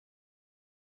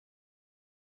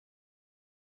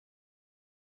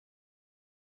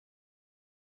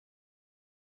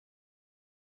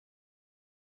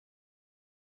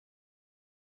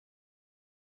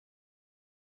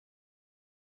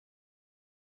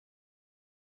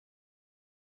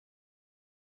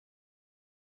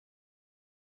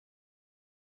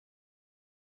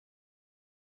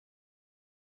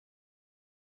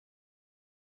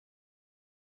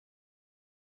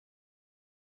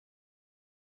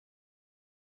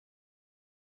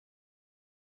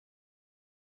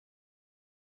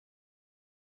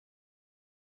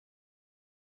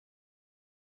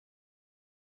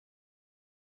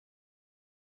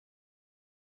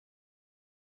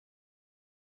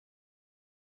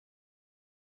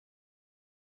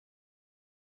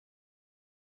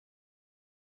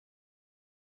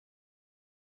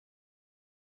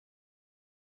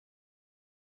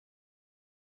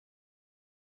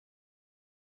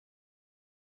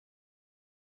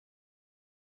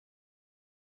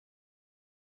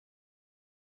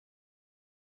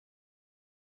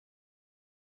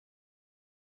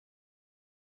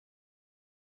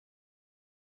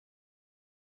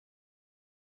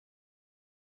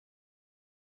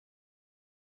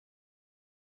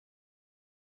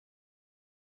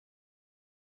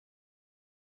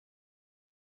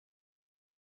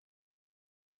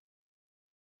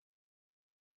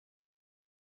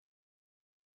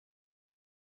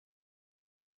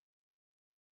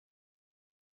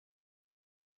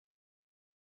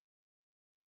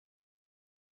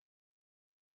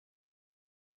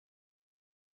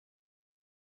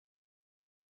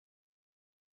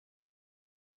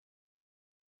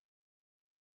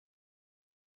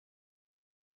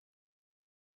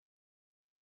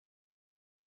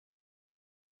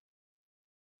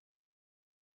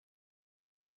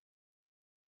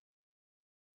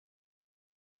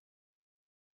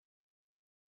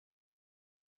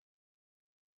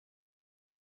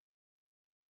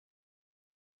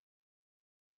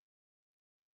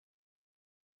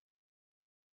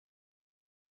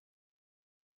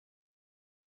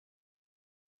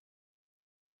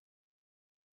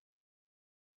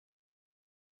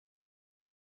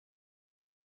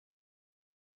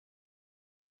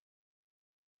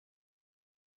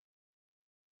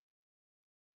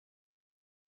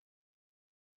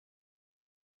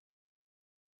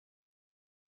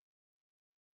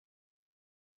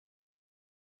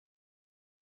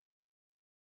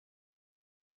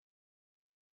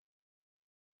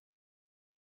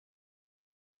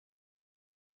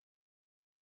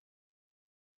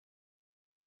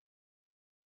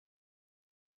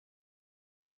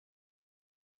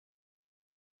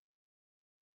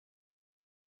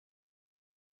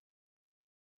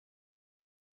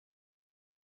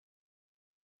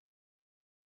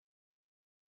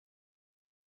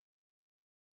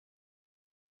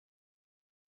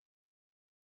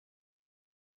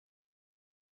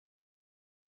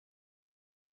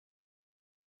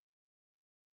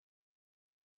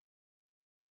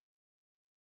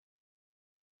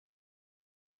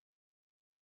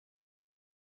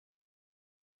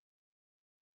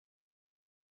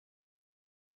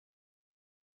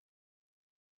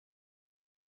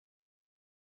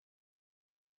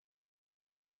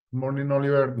Good morning,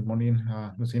 Oliver. Good morning,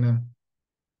 Lucina.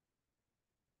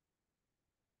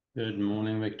 Good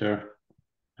morning, Victor.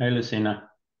 Hey, Lucina.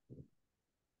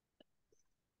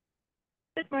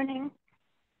 Good morning.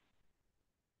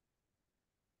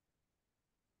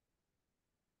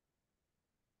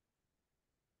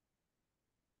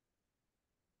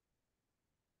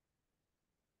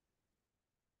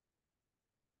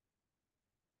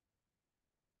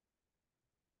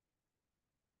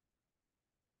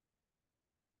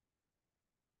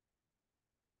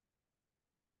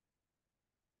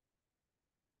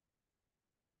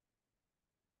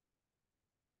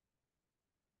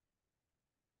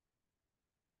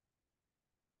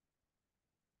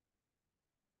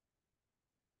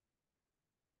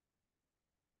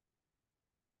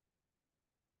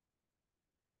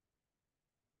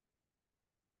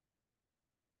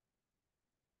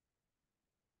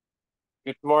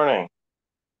 Good morning.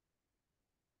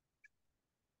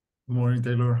 Good morning,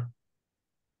 Taylor.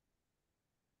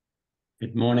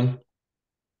 Good morning.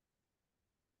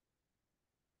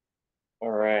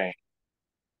 All right.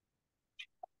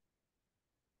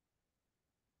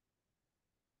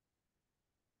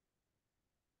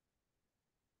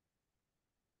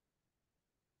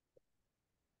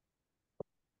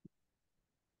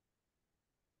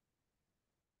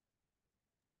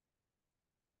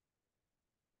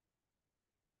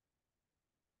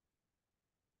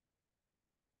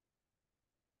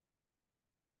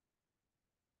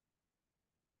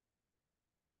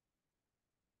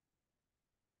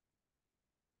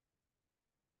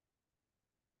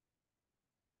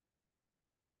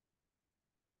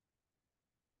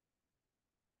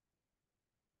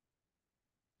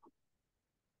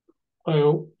 Hi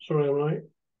all, sorry I'm late.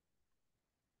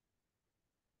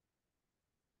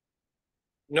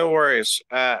 No worries.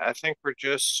 I think we're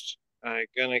just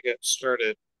gonna get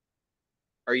started.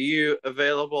 Are you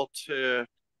available to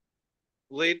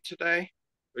lead today?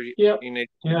 Or Yep. you need?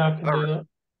 Yeah, I can All do right. that.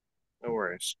 No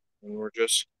worries. And we're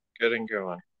just getting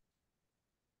going.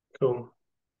 Cool.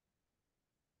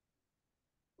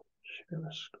 Share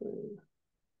the screen.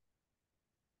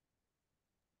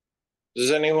 Does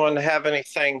anyone have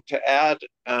anything to add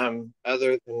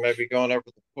other than maybe going over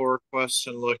the pull requests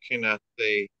and looking at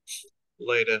the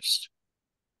latest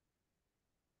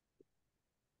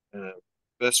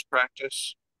best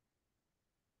practice?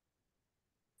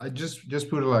 I just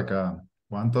put like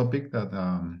one topic that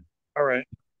All right.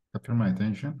 captured my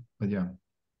attention, but yeah.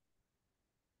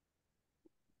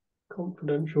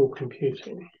 Confidential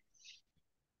computing.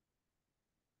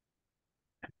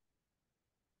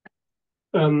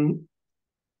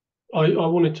 I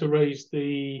wanted to raise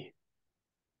the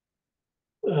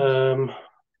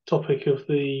topic of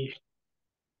the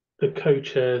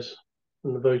co-chairs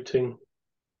and the voting.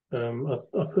 I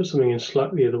put something in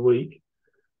Slack the other week.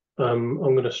 I'm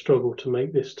going to struggle to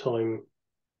make this time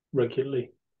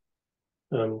regularly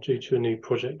due to a new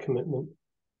project commitment.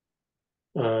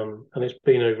 And it's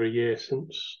been over a year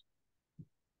since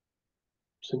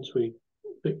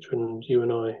Victor and you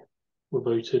and I were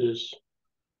voted as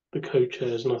the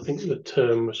co-chairs, and I think the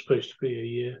term was supposed to be a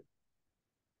year.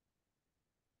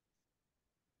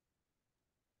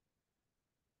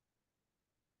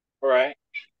 All right.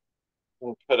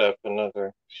 We'll put up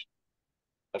another.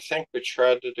 I think we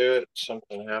tried to do it.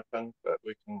 Something happened, but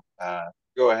we can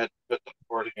go ahead and put the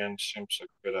board again. Seems like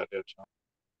a good idea, Tom.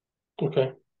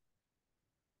 Okay.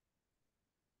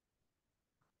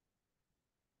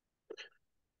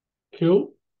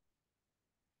 Cool.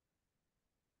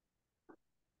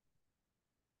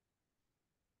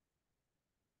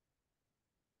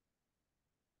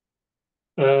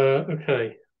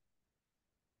 Okay.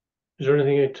 Is there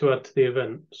anything to add to the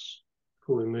events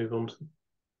before we move on to the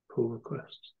pull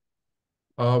requests?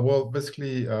 Well,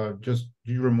 basically, just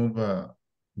you remove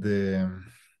the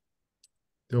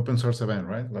open source event,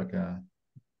 right? Like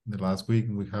the last week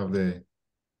we have the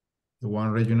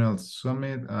one regional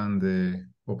summit and the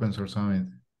open source summit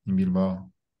in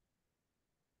Bilbao.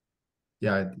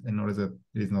 Yeah, I noticed that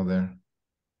it is not there.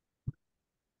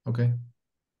 Okay.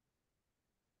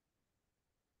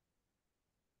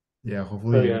 Yeah,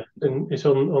 hopefully. Oh yeah, and it's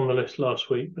on the list last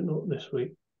week, but not this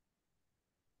week.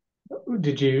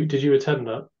 Did you attend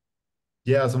that?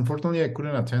 Yes, unfortunately, I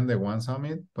couldn't attend the one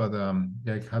summit, but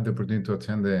yeah, I had the opportunity to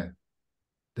attend the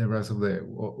rest of the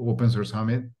open source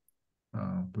summit,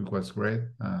 which was great.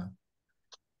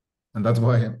 And that's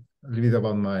why a little bit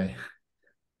about my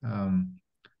um,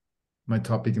 my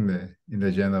topic in the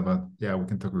agenda. But yeah, we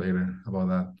can talk later about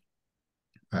that.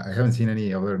 I haven't seen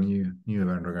any other new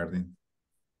event regarding.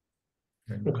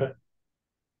 Okay.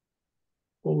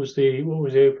 What was the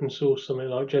open source summit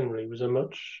like generally? Was there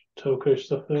much telco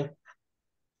stuff there?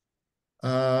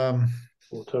 or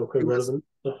telco It was- relevant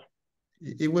stuff?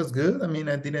 It was good. I mean,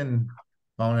 I didn't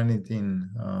found anything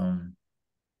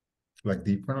like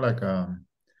different, like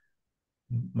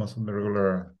most of the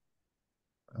regular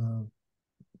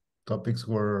topics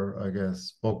were, I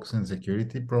guess, focus on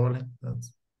security, probably.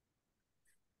 That's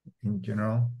in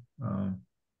general.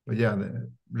 But yeah,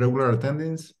 the regular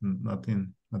attendance,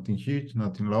 nothing huge,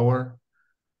 nothing lower.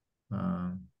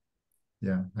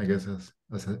 Yeah, I guess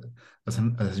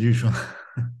as usual.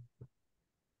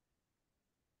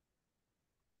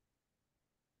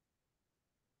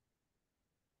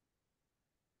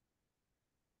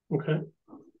 Okay.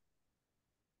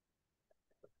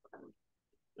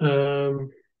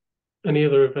 Any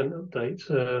other event updates?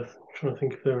 Trying to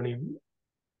think if there are any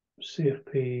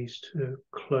CFPs to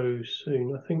close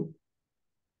soon. I think,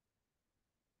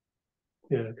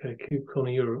 yeah, okay,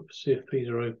 KubeCon Europe, CFPs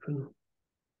are open.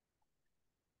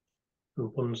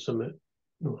 And One Summit,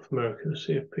 North America,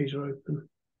 CFPs are open.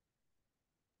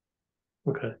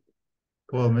 Okay.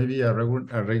 Well, maybe a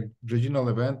regional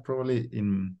event, probably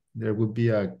there would be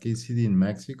a KCD in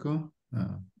Mexico.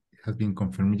 It has been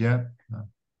confirmed yet,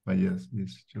 but yes,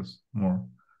 it's just more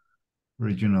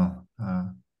regional.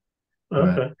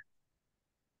 Okay.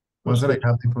 Once That's that I good.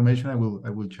 have the information, I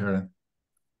will share it.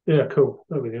 Yeah, cool.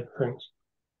 That'll be good. Thanks.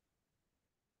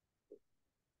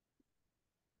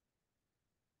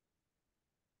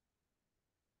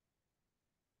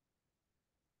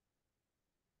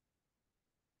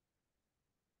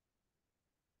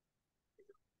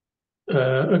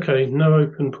 Okay, no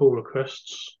open pull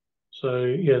requests. So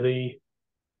yeah, the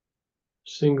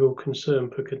single concern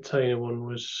per container one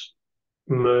was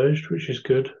merged, which is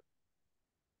good.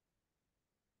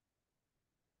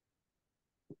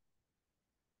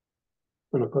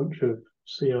 And a bunch of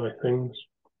CI things.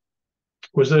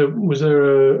 Was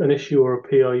there an issue or a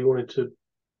PR you wanted to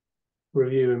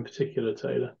review in particular,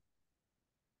 Taylor?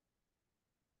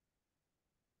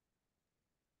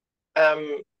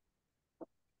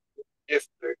 If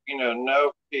there,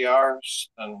 no PRs,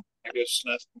 then I guess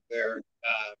nothing there.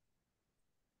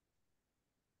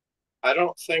 I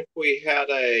don't think we had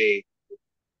a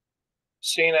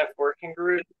CNF working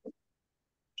group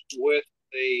with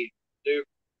the new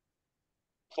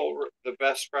the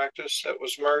best practice that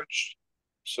was merged.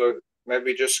 So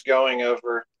maybe just going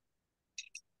over,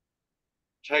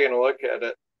 taking a look at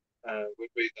it would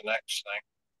be the next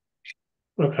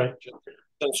thing. Okay.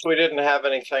 Since we didn't have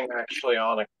anything actually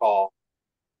on a call.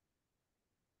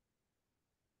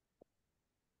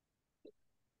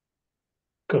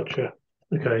 Gotcha.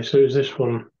 Okay, so is this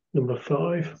one number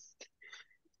 5?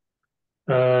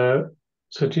 So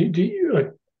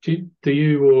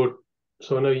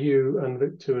so I know you and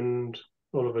Victor and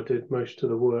Oliver did most of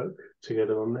the work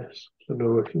together on this. I don't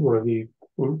know if one of you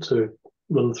want to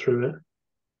run through it.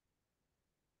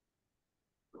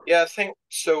 Yeah, I think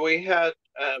so. We had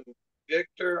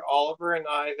Victor, Oliver, and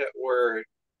I that were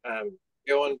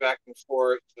going back and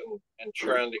forth and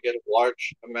trying to get a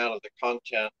large amount of the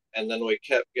content, and then we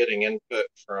kept getting input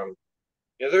from.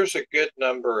 There's a good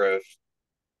number of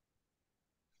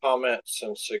comments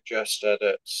and suggest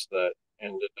edits that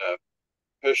ended up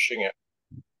pushing it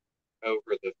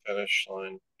over the finish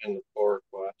line in the pull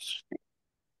request.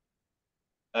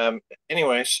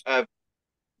 Anyways,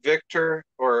 Victor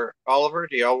or Oliver,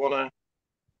 do y'all want to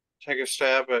take a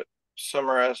stab at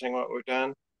summarizing what we've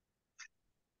done?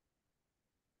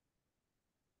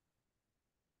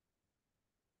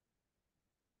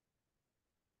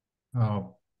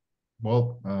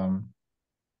 Well,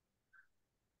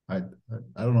 I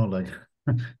don't know, like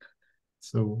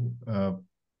so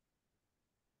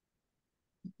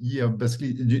yeah, basically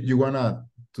you wanna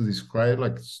to describe,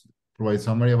 like, provide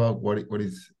summary about what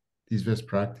is this best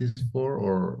practice for,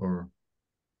 or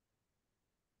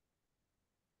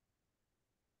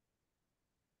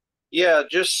Yeah,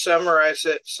 just summarize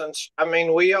it, since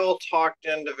we all talked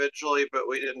individually, but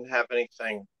we didn't have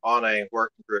anything on a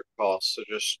working group call. So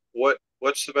just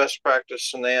what's the best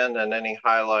practice in the end, and any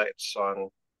highlights on.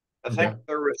 I think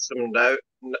there was some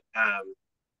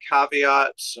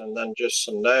caveats, and then just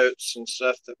some notes and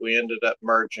stuff that we ended up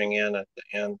merging in at the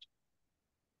end.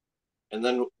 And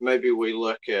then maybe we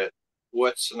look at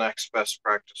what's the next best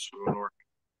practice from work.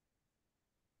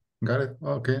 Got it.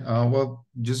 Okay. Well,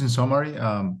 just in summary,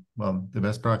 well, the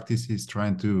best practice is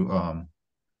trying to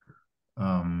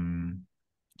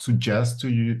suggest to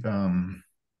you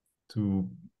to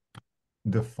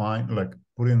define, like,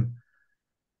 put in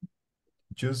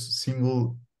just a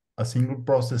single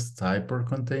process type per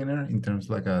container in terms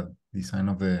like a design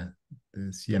of the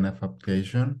CNF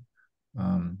application,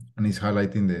 and it's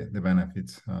highlighting the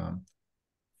benefits.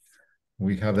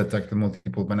 we have detected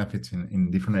multiple benefits in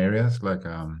different areas, like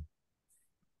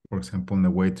for example, in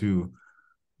the way to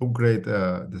upgrade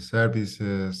the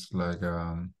services, like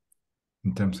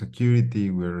in terms of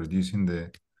security, we're reducing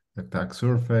the attack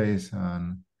surface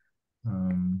and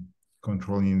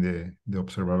controlling the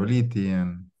observability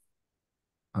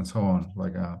and so on.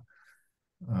 Like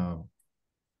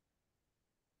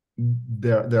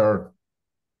there are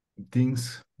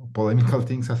things, polemical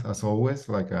things as always,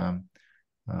 like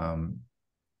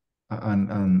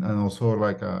and also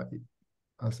like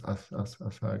as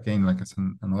again, like as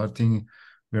another thing,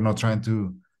 we're not trying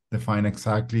to define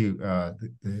exactly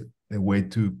the way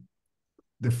to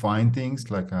define things.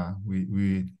 Like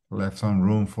we left some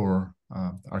room for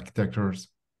architects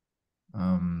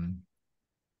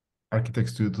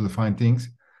to define things,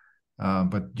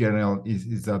 but general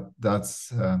is that's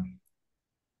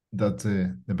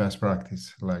the best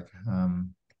practice. Like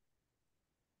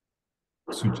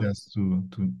suggest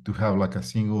to have like a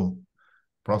single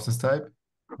process type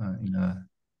in a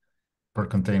per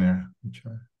container, which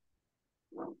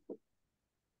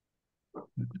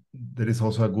there is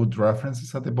also a good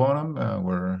references at the bottom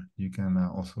where you can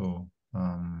also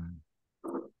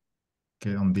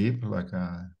get on deep, like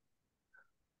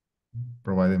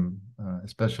providing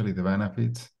especially the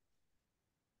benefits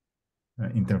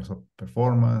in terms of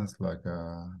performance, like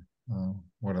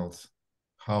what else?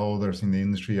 How others in the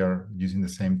industry are using the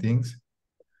same things.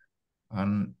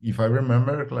 And if I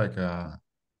remember, like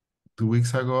 2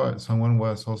 weeks ago, someone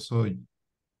was also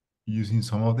using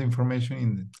some of the information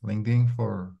in LinkedIn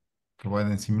for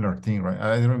providing a similar thing, right?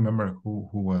 I don't remember who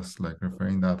was like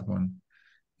referring that one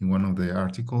in one of the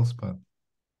articles, but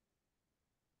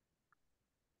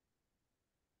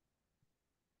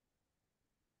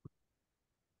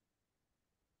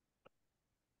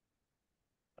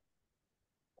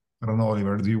I don't know,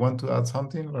 Oliver, do you want to add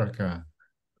something? Like,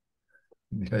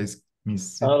 did I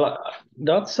miss it?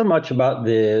 Not so much about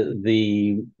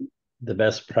the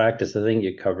best practice. I think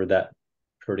you covered that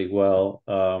pretty well.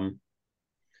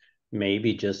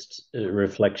 Maybe just a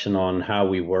reflection on how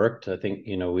we worked. I think,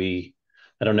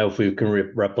 I don't know if we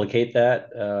can replicate that.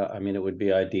 I mean, it would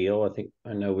be ideal.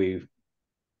 I know we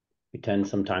tend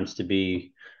sometimes to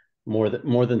be more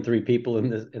than 3 people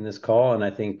in this call, and I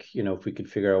think if we could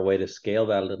figure out a way to scale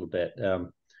that a little bit.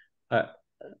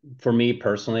 For me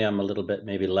personally, I'm a little bit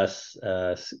maybe less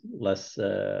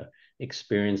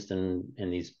experienced in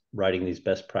these writing these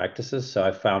best practices, so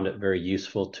I found it very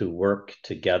useful to work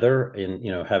together in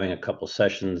having a couple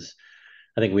sessions.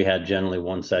 I think we had generally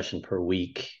 1 session per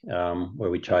week where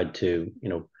we tried to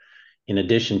in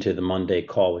addition to the Monday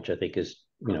call, which I think is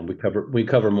we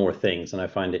cover more things, and I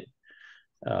find it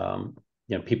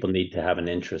people need to have an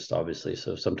interest, obviously.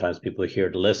 So sometimes people are here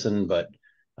to listen, but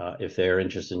if they're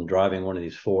interested in driving one of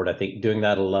these forward, I think doing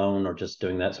that alone or just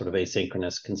doing that sort of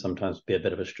asynchronous can sometimes be a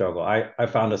bit of a struggle. I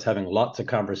found us having lots of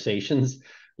conversations.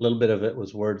 A little bit of it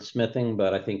was wordsmithing,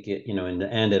 but I think it, in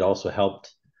the end, it also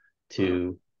helped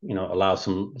to allow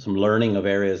some learning of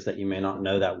areas that you may not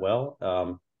know that well,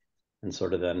 and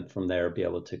sort of then from there be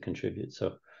able to contribute.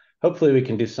 So hopefully we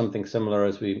can do something similar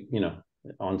as we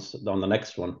on the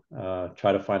next one.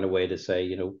 Try to find a way to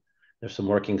say there's some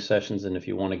working sessions, and if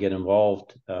you want to get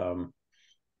involved,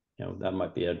 that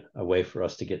might be a way for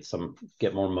us to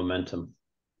get more momentum.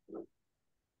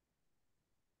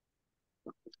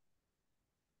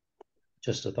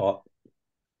 Just a thought.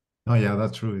 Oh yeah,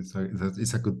 that's true.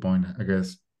 It's a good point, I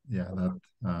guess. Yeah,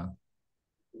 that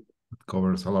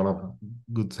covers a lot of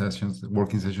good sessions,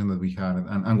 working sessions that we had,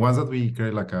 and ones that we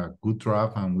create like a good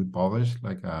draft and we published.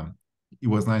 Like it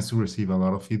was nice to receive a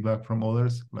lot of feedback from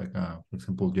others, like for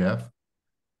example Jeff.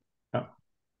 Yeah.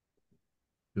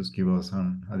 Just give us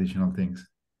some additional things.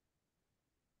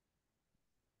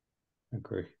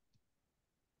 Agree.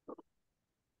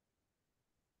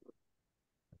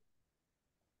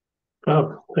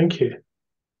 Oh, thank you.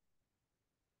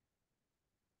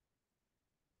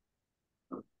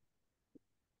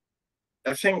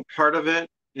 I think part of it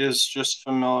is just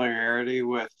familiarity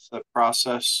with the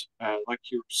process. Like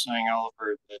you were saying,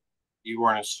 Oliver, that you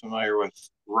weren't as familiar with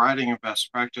writing a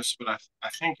best practice, but I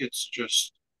think it's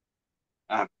just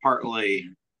partly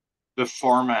the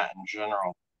format in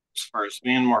general, as far as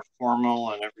being more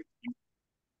formal and everything.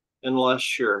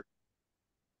 Unless you're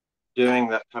doing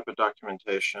that type of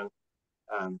documentation,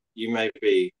 you may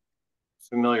be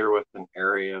familiar with an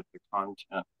area of the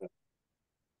content, but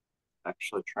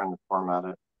actually trying to format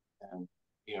it. And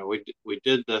we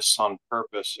did this on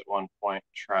purpose at one point,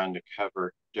 trying to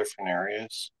cover different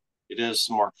areas. It is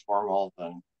more formal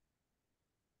than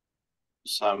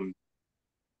some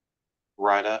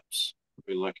write-ups.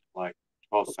 We look at like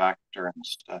 12-factor and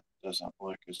stuff doesn't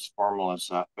look as formal as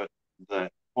that, but the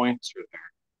points are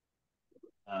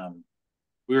there.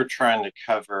 We were trying to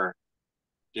cover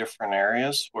different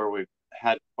areas where we've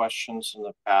had questions in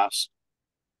the past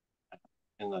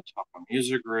in the Talcom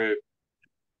user group,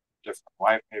 different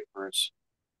white papers.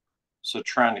 So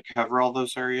trying to cover all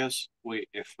those areas,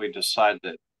 if we decide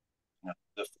that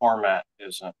the format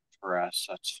isn't for us,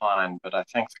 that's fine. But I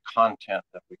think the content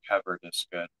that we covered is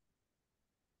good.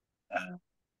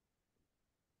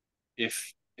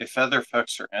 If other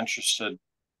folks are interested,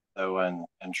 though, in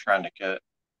trying to get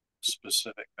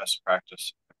specific best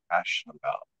practice they're passionate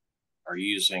about, or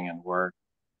using in work,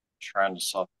 trying to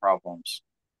solve problems,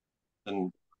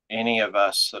 then any of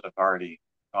us that have already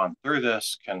gone through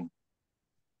this can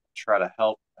try to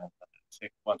help. And I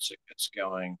think once it gets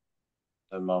going,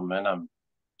 the momentum.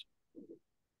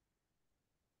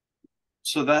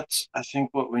 So that's, I think,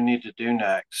 what we need to do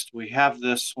next. We have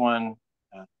this one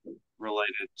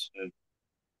related to,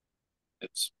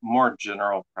 it's more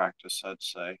general practice, I'd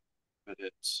say, but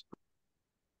it's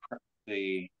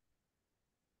the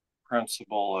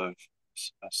principle of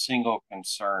a single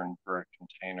concern for a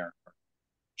container.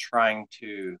 Trying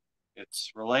to,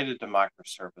 it's related to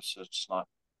microservices, it's not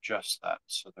just that.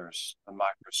 So there's the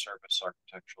microservice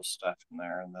architectural stuff in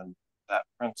there, and then that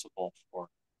principle for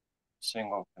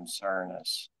single concern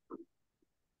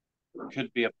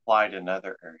could be applied in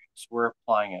other areas. We're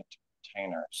applying it to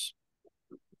containers.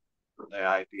 The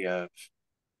idea of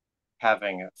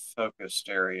having a focused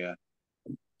area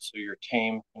so your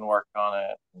team can work on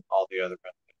it and all the other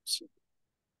benefits.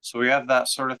 So we have that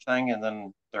sort of thing, and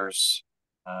then there's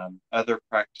other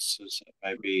practices that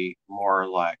may be more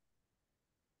like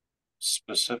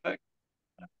specific.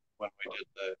 When we did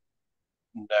the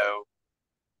no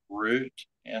root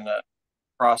in a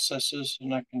processes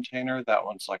in a container, that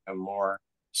one's like a more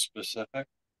specific.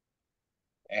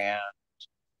 And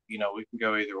we can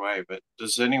go either way, but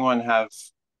does anyone have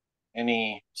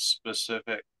any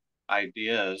specific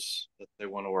ideas that they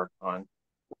want to work on?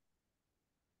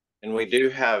 And we do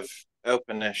have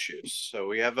open issues. So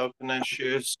we have open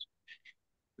issues.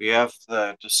 We have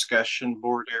the discussion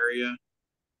board area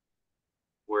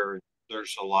where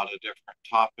there's a lot of different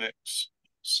topics.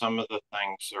 Some of the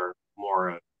things are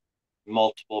more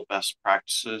multiple best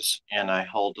practices in a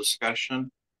whole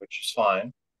discussion, which is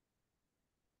fine.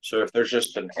 So if there's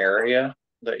just an area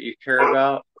that you care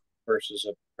about versus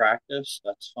a practice,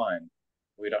 that's fine.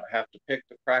 We don't have to pick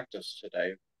the practice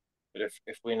today, but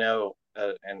if we know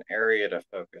an area to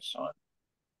focus on.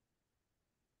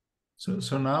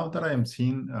 So now that I am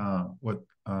seeing what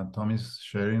Tom is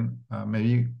sharing,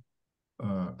 maybe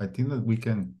I think that we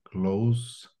can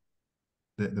close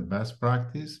the best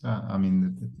practice. I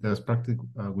mean, the best practice,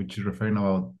 which is referring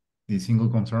about the single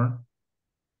concern.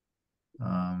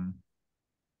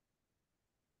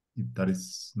 If that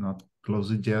is not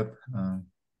closed yet,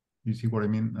 you see what I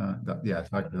mean? Yeah,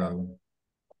 exactly that one.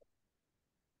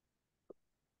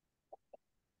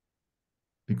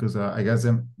 Because I guess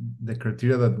the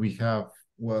criteria that we have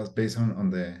was based on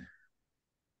the,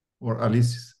 or at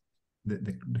least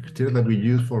the criteria that we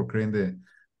use for creating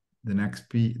the next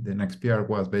PR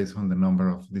was based on the number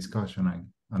of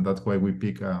discussion, and that's why we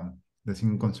pick the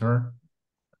single concern.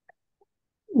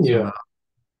 Yeah. So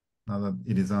now that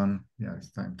it is on, yeah,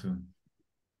 it's time to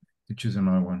choose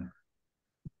another one.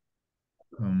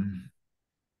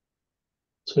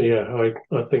 So yeah,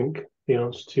 I think the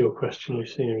answer to your question,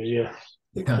 Lucina, is yes.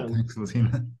 Yeah, thanks,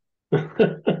 Lucina.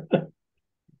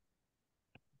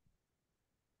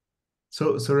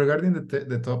 So regarding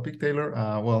the topic, Taylor,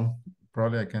 well,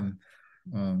 probably I can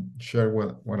share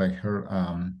what I heard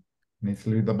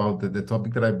initially about the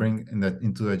topic that I bring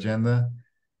into the agenda.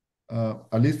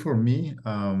 At least for me,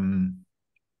 during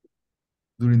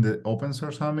the Open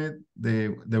Source Summit,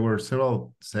 there were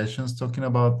several sessions talking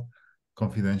about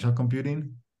confidential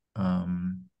computing.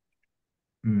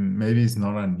 Maybe it's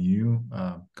not a new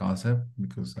concept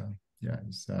because yeah,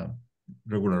 it's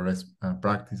regular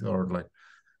practice or like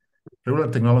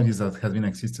regular technologies that has been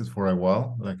existed for a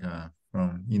while, like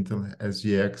from Intel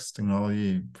SGX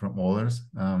technology, from others.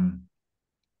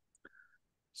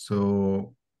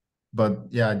 So, but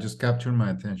yeah, it just captured my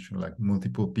attention, like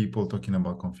multiple people talking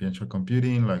about confidential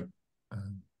computing, like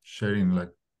sharing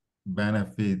like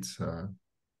benefits,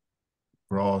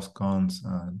 pros, cons,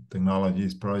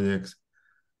 technologies, projects.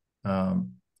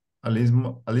 At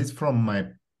least from my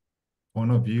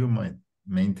point of view, my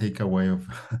main takeaway of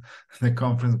the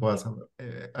conference was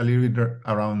a little bit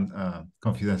around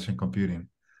confidential computing.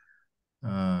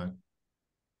 I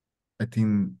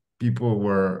think people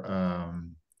were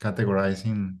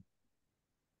categorizing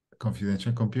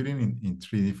confidential computing in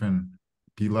three different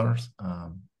pillars.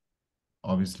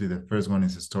 Obviously, the first one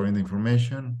is storing the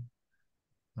information,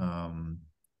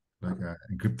 like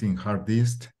encrypting hard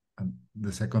disk. And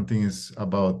the second thing is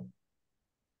about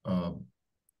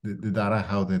the data,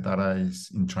 how the data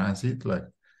is in transit, like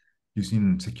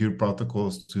using secure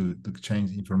protocols to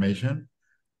exchange information.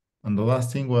 And the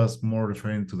last thing was more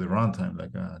referring to the runtime,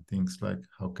 like things like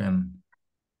how can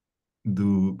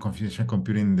do confidential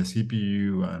computing in the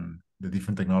CPU and the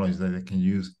different technologies that they can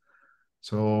use.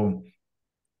 So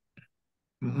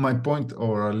my point,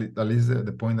 or at least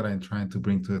the point that I'm trying to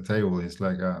bring to the table is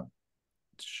like,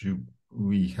 should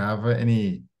we have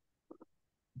any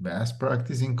best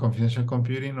practice in confidential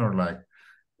computing, or like,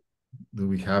 do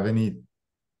we have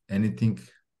anything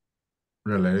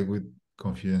related with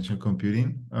confidential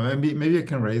computing? Maybe I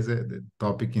can raise the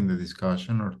topic in the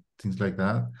discussion or things like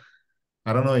that.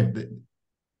 I don't know if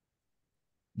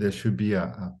there should be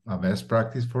a best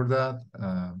practice for that.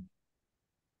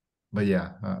 But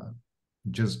yeah,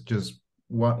 just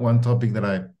one topic that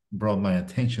I brought my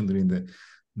attention during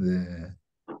the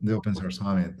Open Source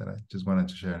Summit that I just wanted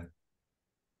to share.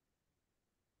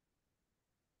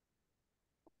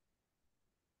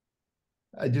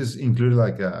 I just included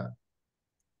like a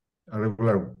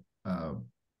regular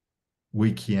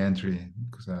wiki entry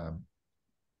because,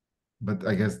 but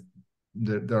I guess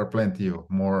there are plenty of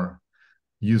more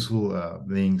useful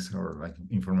links or like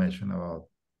information about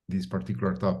this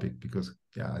particular topic, because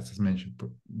yeah, as I mentioned,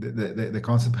 the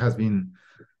concept has been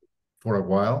for a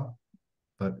while,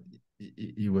 but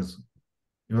it was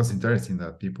interesting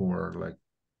that people were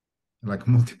like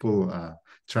multiple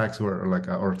tracks were like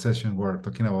or sessions were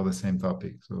talking about the same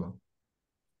topic. So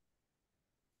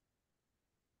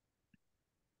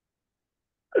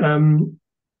do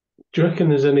you reckon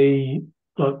there's any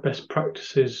like best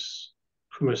practices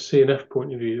from a CNF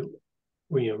point of view?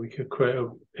 We could create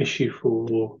an issue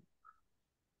for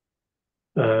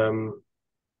kind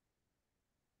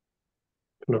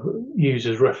of use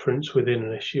as reference within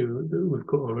an issue that we've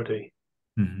got already.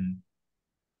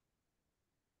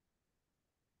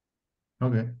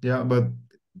 Okay, yeah, but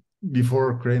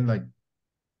before creating like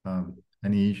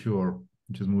any issue or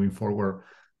just moving forward,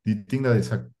 do you think that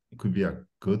it could be a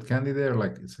good candidate, or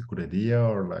like it's a good idea,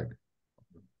 or like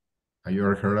have you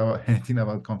ever heard about anything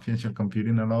about confidential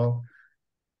computing at all?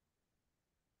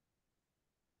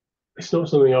 It's not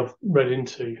something I've read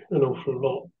into an awful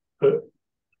lot, but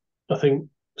I think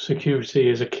security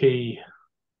is a key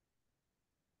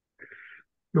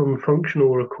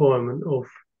non-functional requirement of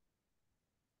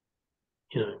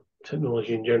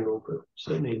technology in general, but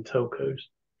certainly in telcos.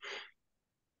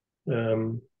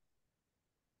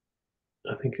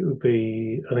 I think it would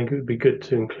be good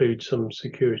to include some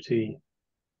security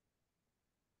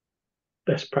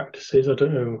best practices. I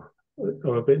don't know.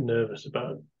 I'm a bit nervous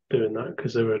about doing that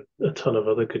because there are a ton of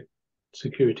other good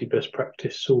security best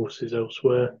practice sources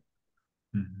elsewhere.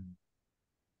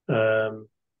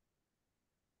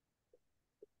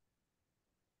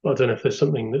 I don't know if there's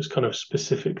something that's kind of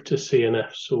specific to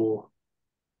CNFs or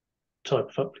type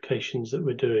of applications that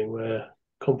we're doing where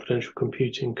confidential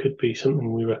computing could be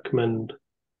something we recommend,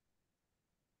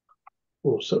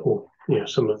 or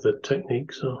some of the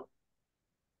techniques are.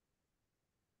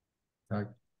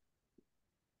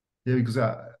 Yeah, because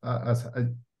as I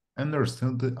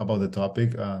understood about the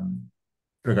topic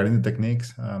regarding the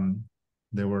techniques,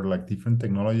 there were like different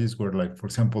technologies where, like, for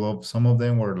example, some of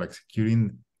them were like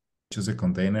securing just a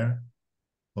container,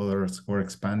 others were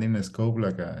expanding the scope,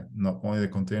 like not only the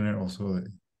container, also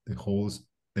the whole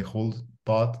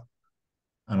pod,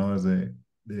 and others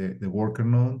the worker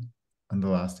node, and the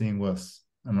last thing was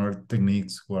another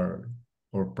techniques or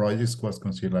projects was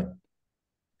considered like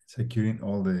securing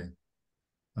all the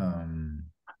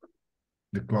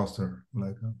cluster,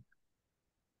 like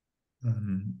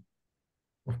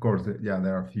of course,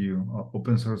 there are a few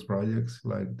open source projects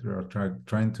like they are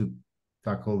trying to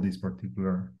tackle this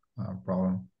particular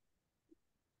problem.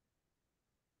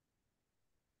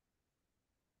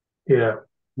 Yeah.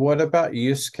 What about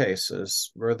use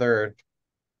cases? Were there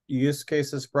use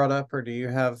cases brought up, or do you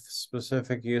have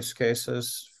specific use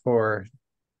cases for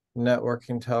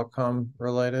networking telecom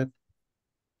related?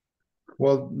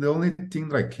 Well, the only thing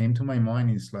that came to my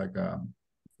mind is like,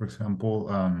 for example,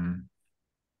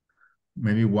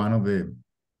 maybe one of the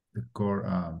core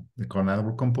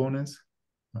network components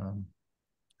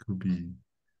could be,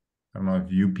 I don't know if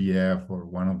UPF or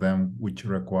one of them, which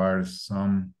requires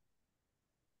some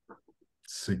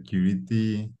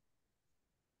security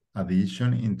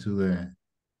addition into the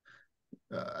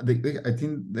I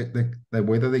think the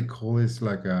way that they call it is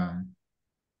like I'm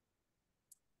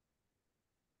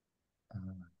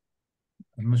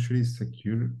not sure it's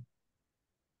secure.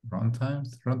 runtime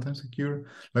secure.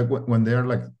 Like when they are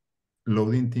like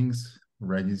loading things,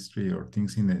 registry or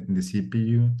things in the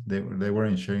CPU, they were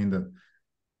ensuring that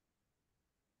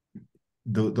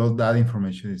that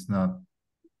information is not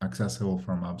accessible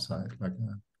from outside. Like,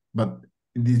 but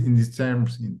in these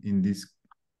terms, in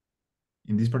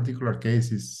this particular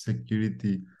case, is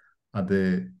security at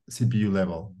the CPU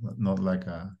level, not like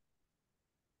a.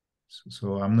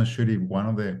 So I'm not sure if one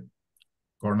of the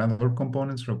coordinator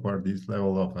components require this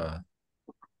level of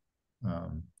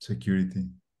security.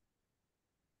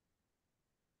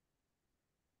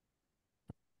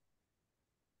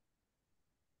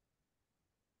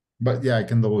 But yeah, I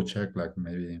can double check. Like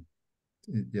maybe,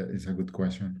 yeah, it's a good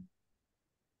question.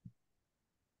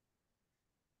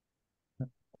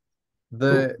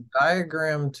 The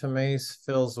diagram to me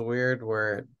feels weird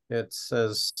where it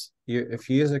says if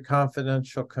you use a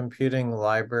confidential computing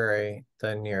library,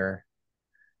 then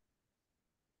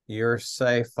you're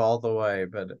safe all the way,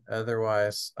 but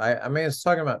otherwise, I mean, it's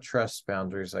talking about trust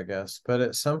boundaries, I guess, but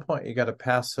at some point you got to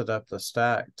pass it up the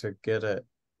stack to get it,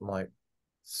 like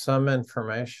some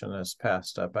information is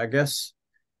passed up. I guess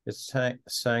it's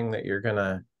saying that you're going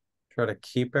to try to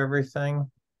keep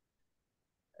everything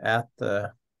at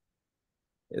the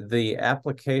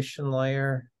application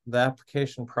layer, the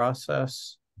application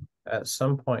process at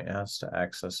some point has to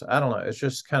access. I don't know. It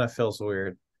just kind of feels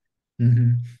weird.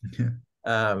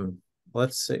 Yeah.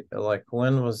 Let's see, like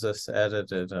when was this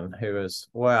edited and who is,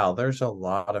 wow, there's a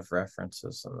lot of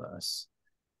references in this.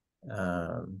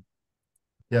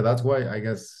 Yeah, that's why I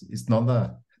guess it's not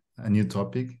a new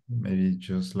topic. Maybe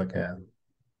just like yeah.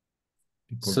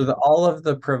 People So all of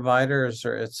the providers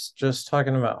it's just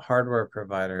talking about hardware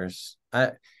providers.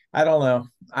 I don't know.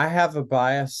 I have a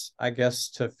bias, I guess,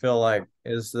 to feel like,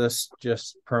 is this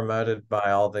just promoted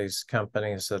by all these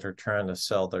companies that are trying to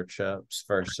sell their chips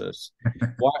versus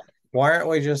why aren't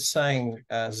we just saying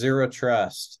zero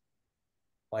trust?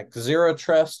 Like zero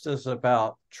trust is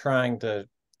about trying to,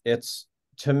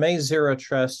 to me, zero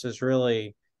trust is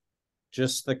really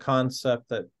just the concept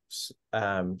that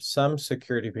some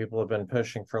security people have been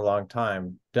pushing for a long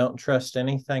time. Don't trust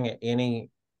anything at any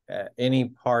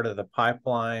part of the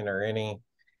pipeline or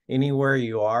anywhere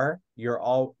you are.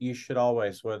 You should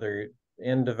always, whether you're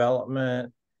in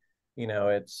development,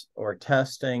 it's or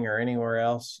testing or anywhere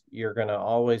else, you're going to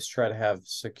always try to have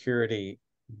security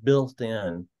built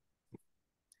in.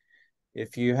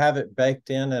 If you have it baked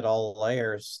in at all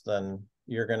layers, then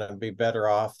you're going to be better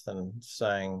off than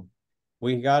saying,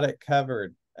 we got it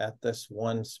covered at this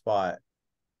one spot.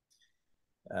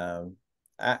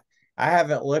 I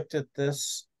haven't looked at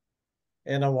this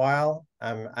in a while.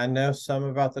 I know some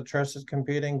about the trusted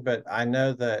computing, but I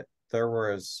know that there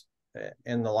was,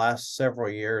 in the last several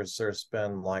years, there's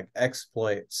been like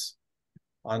exploits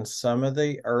on some of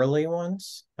the early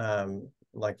ones.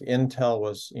 Like Intel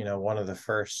was, one of the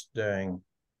first doing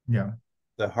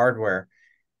the hardware.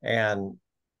 And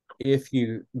if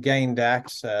you gained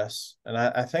access, and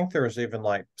I think there was even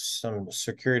like some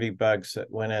security bugs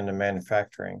that went into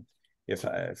manufacturing, if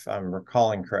I'm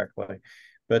recalling correctly,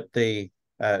 but the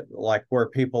like where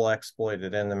people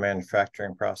exploited in the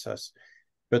manufacturing process.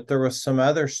 But there was some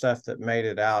other stuff that made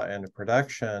it out into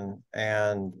production,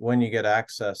 and when you get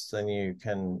access, then you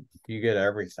get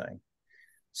everything.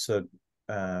 So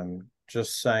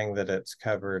just saying that it's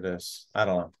covered is, I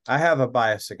don't know. I have a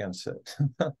bias against it.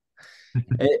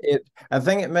 I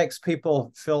think it makes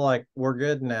people feel like we're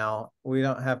good now. We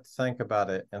don't have to think about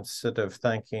it, instead of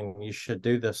thinking you should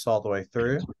do this all the way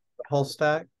through the whole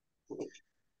stack.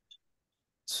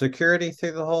 Security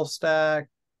through the whole stack,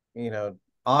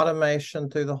 automation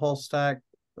through the whole stack,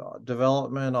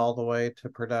 development all the way to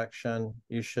production.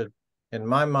 You should, in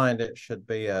my mind, it should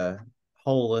be a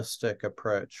holistic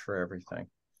approach for everything.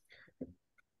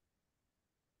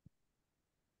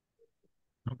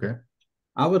 Okay.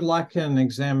 I would like an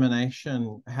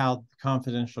examination how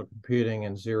confidential computing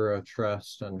and zero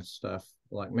trust and stuff,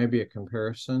 like maybe a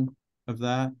comparison of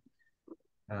that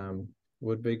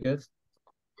would be good.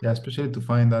 Yeah, especially to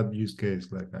find that use case.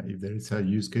 Like if there is a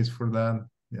use case for that,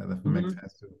 yeah, that makes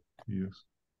sense to use.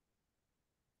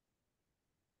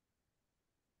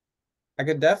 I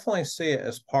could definitely see it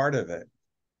as part of it.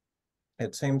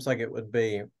 It seems like it would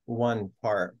be one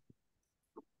part.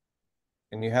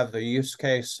 And you have the use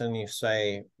case and you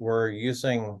say, we're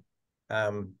using,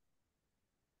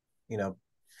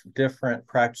 different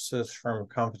practices from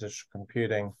computational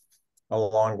computing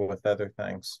along with other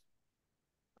things.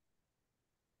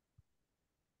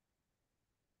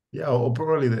 Yeah, or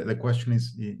probably the question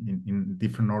is in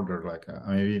different order. Like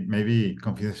maybe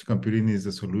confidential computing is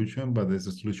the solution, but there's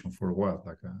a solution for what?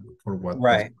 Like for what?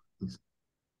 Right.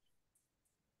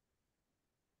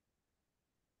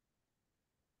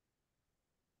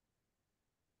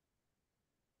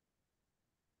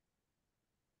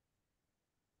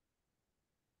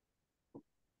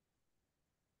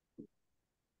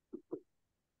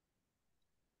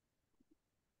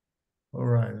 All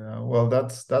right. Well,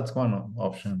 that's one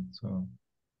option. So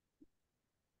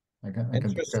I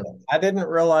can discuss. I didn't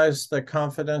realize the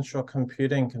Confidential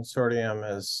Computing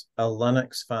Consortium is a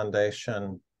Linux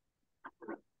foundation.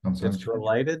 It's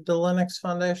related to Linux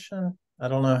Foundation. I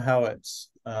don't know how it's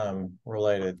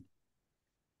related.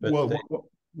 But well,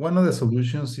 one of the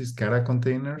solutions is Kata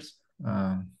containers.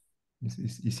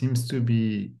 It seems to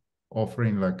be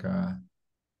offering like a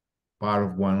part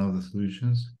of one of the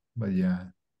solutions, but yeah.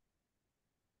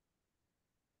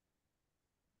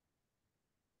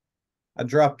 I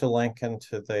dropped a link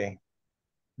into the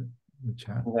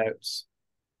chat notes.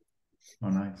 Oh,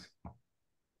 nice.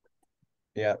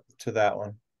 Yeah, to that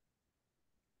one.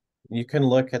 You can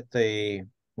look at the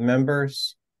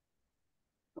members.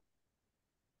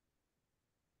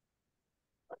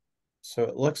 So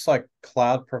it looks like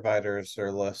cloud providers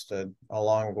are listed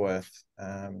along with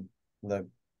the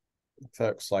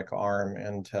folks like ARM,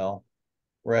 Intel,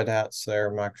 Red Hat's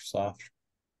there, Microsoft.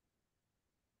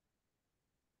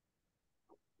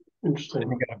 Interesting.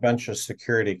 And you got a bunch of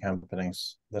security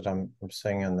companies that I'm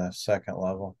seeing in the second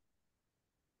level.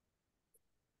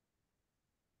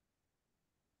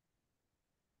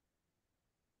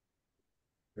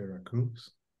 Veracruz.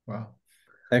 Wow.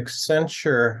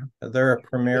 Accenture, they're a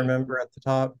premier member at the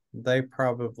top. They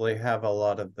probably have a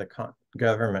lot of the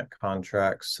government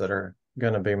contracts that are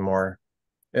going to be more.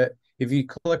 If you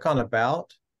click on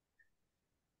About,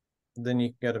 then you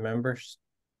can go to members.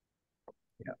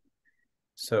 Yeah.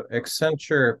 So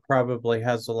Accenture probably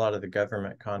has a lot of the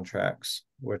government contracts,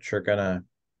 which are going to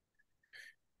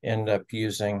end up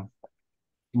using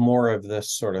more of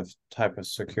this sort of type of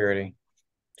security.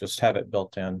 Just have it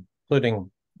built in,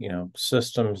 including,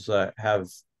 systems that have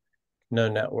no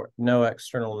network, no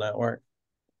external network.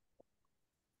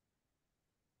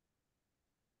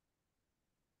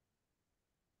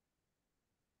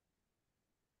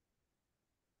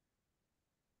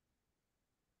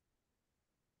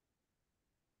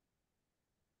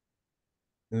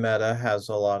 Meta has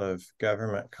a lot of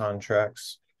government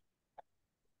contracts.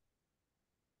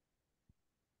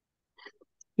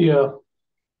 Yeah.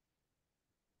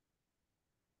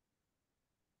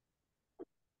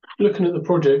 Looking at the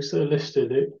projects that are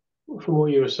listed, from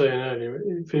what you were saying earlier,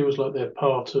 it feels like they're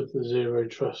part of the zero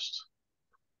trust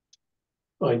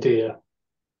idea.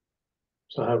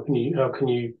 So how can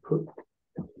you put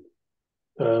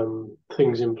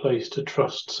things in place to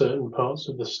trust certain parts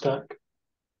of the stack?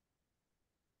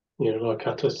 Like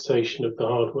attestation of the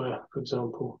hardware, for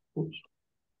example. Oops.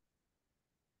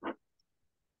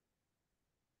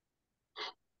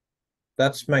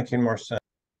 That's making more sense.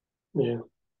 Yeah.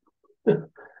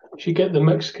 Should get the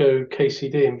Mexico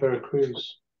KCD in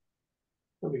Veracruz.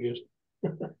 That'd be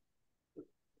good.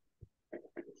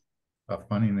 A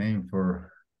funny name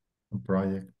for a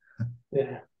project.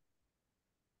 Yeah.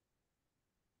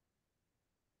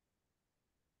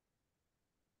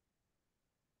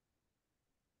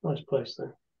 Nice place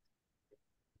there.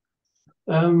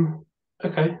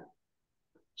 Okay.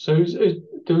 So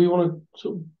do we want to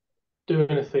sort of do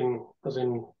anything, as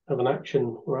in have an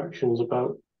action or actions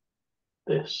about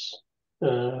this?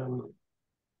 Probably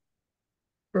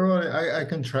I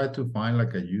can try to find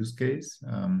like a use case.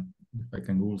 If I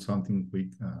can Google something quick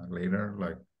later,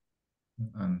 like,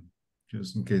 and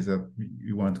just in case that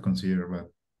you want to consider,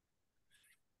 but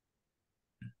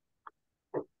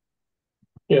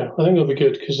yeah, I think that'll be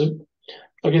good because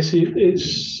I guess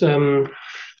it's kind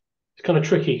of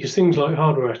tricky because things like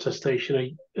hardware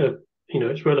attestation are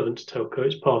it's relevant to telco.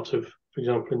 It's part of, for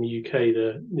example, in the UK,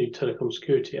 the new Telecom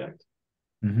Security Act.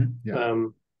 yeah.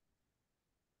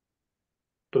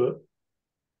 But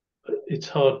it's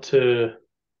hard to,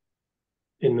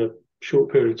 in the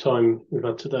short period of time we've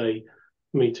had today,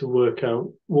 for me to work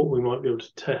out what we might be able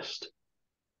to test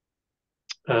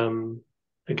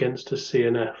against a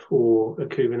CNF or a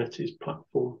Kubernetes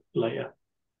platform layer,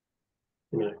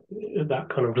 at that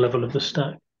kind of level of the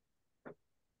stack.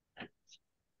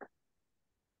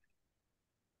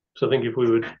 So I think if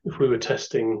we were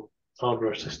testing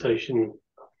hardware attestation,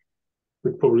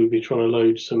 we'd probably be trying to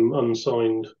load some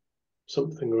unsigned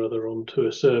something or other onto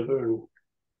a server and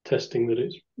testing that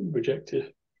it's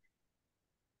rejected,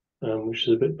 which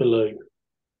is a bit below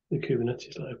the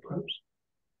Kubernetes layer, perhaps.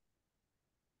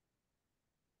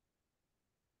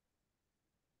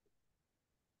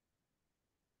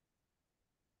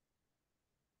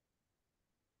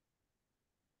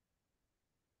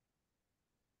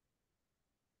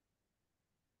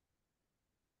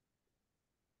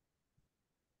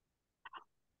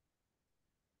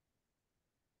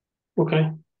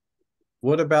 Okay.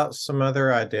 What about some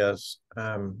other ideas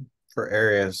for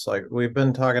areas? Like we've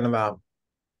been talking about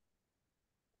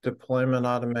deployment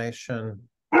automation.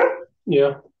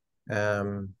 Yeah.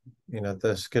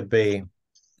 This could be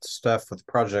stuff with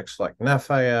projects like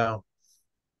NFIO,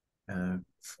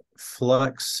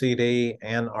 Flux CD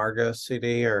and Argo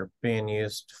CD are being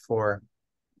used for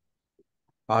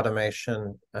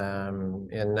automation in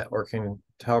networking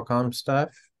telecom stuff.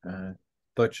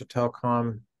 Deutsche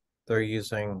Telekom, they're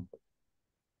using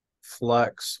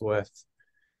Flux with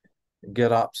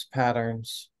GitOps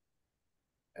patterns.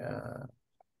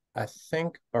 I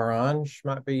think Orange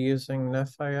might be using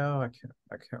NFIO.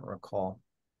 I can't recall.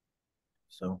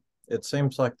 So it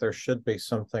seems like there should be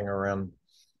something around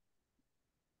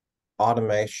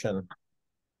automation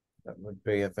that would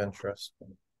be of interest.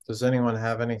 Does anyone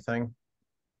have anything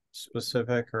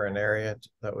specific or an area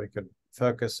that we could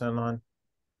focus in on?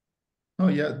 Oh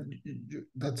yeah,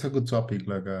 that's a good topic.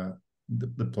 Like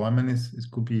deployment is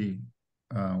could be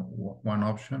one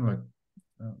option, like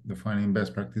defining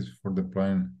best practice for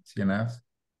deploying CNFs.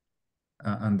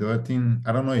 And the other thing,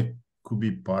 I don't know, it could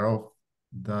be part of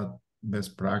that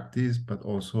best practice, but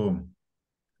also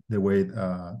the way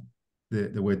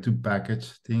the way to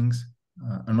package things.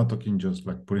 I'm not talking just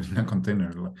like putting in a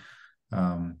container,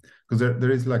 because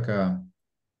there is like a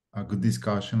good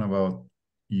discussion about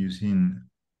using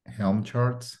Helm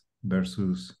charts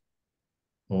versus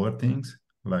other things,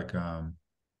 like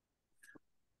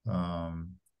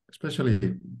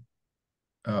especially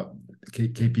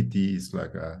KPT is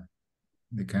like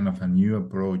the kind of a new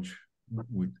approach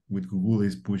with Google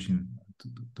is pushing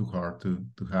too hard to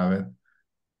have it.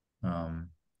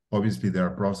 Obviously, there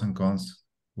are pros and cons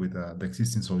with the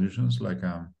existing solutions like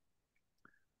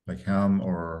Helm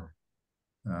or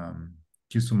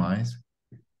Customize.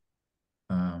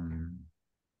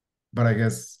 But I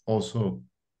guess also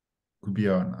could be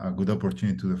a good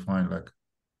opportunity to define like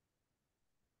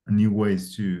new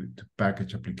ways to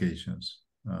package applications.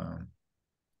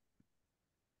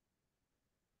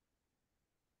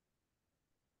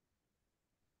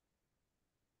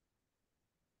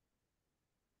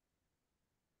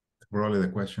 Probably the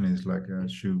question is like,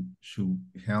 should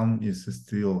Helm is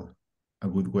still a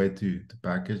good way to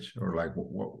package, or like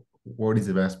what is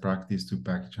the best practice to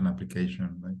package an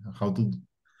application? Like how to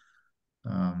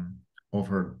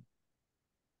offer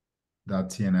that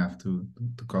CNF to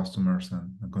customers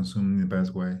and consume in the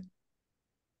best way.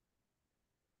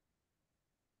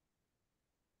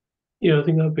 Yeah, I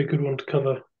think that'd be a good one to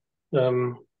cover.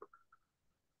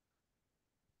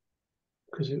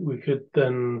 Because we could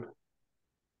then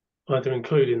either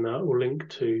include in that or link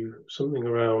to something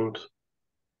around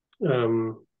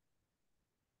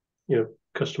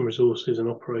custom resources and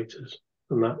operators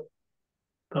and that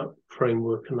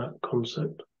framework and that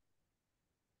concept.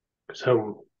 Because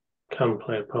Helm can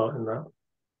play a part in that,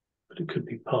 but it could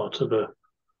be part of a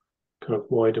kind of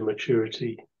wider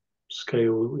maturity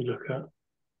scale that we look at.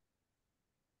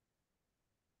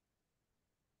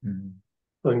 Mm-hmm.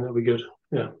 I think that'd be good.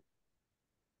 Yeah.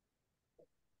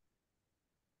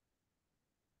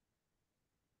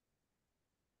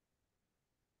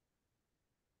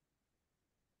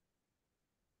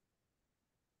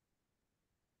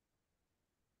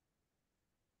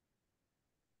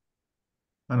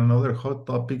 And another hot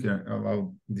topic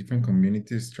about different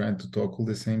communities trying to tackle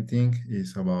the same thing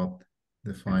is about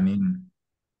defining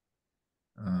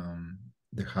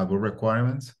the hardware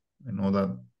requirements. I know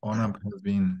that ONAP has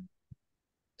been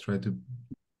trying to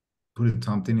put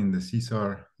something in the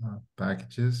CSAR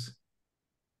packages.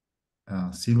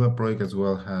 Silva project as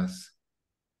well has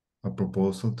a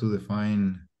proposal to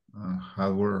define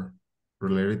hardware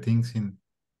related things in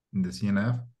the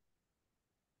CNF.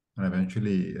 And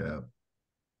eventually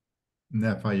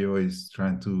NFIO is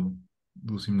trying to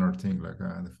do similar thing, like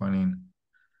defining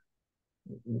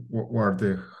what are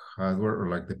the hardware or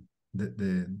like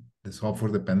the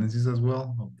software dependencies as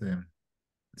well of the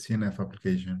CNF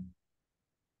application.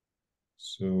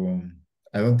 So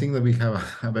I don't think that we have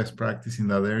a best practice in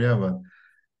that area, but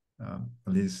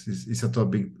at least it's a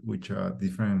topic which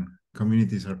different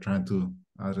communities are trying to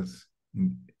address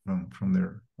from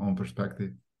their own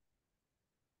perspective.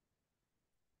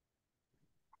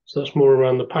 So that's more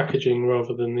around the packaging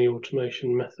rather than the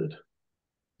automation method.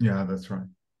 Yeah, that's right.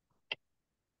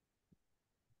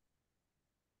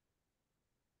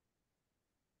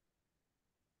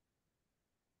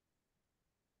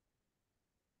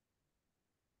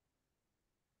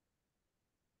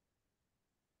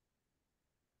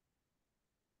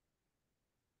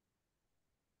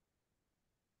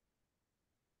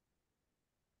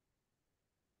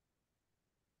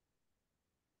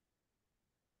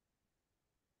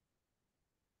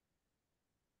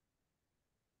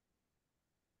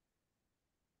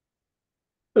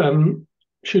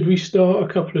 should we start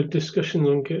a couple of discussions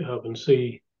on GitHub and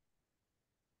see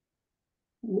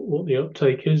what the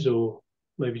uptake is, or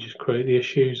maybe just create the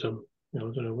issues? I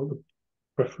don't know what the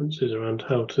preference is around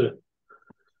how to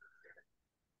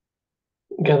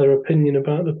gather opinion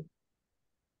about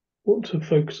what to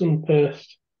focus on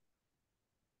first.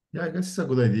 Yeah, I guess it's a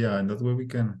good idea, and that way we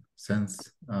can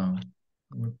sense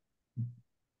what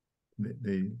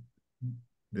the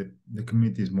the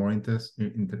community is more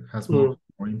has more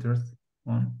interest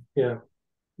on. Yeah,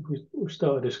 we'll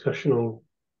start a discussion on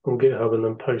GitHub and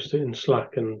then post it in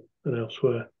Slack and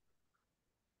elsewhere.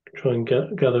 Try and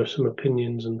gather some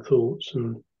opinions and thoughts,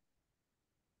 and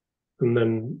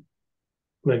then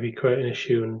maybe create an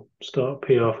issue and start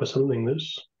PR for something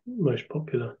that's most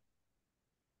popular.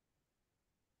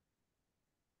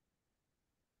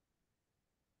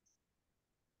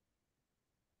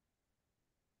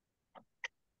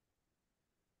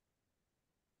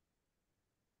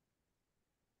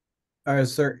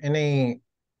 Is there any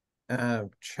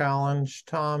challenge,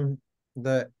 Tom,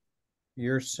 that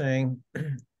you're seeing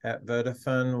at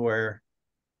Vodafone where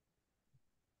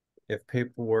if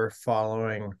people were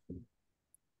following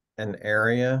an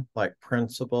area like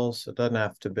principles, it doesn't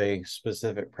have to be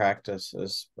specific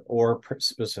practices or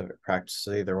specific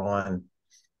practices, either one,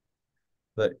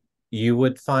 that you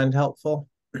would find helpful?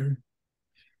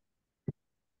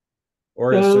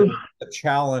 Or is there a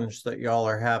challenge that y'all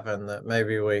are having that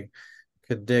maybe we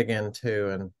could dig into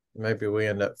and maybe we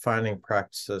end up finding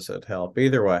practices that help?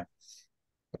 Either way.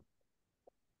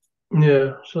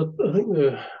 Yeah, so I think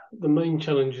the main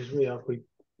challenges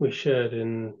we shared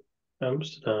in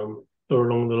Amsterdam are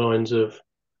along the lines of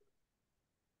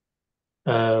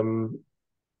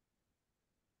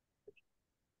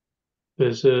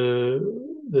there's a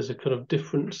kind of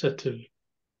different set of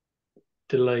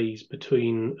delays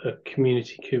between a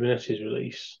community Kubernetes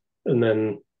release and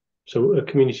then, so a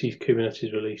community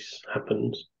Kubernetes release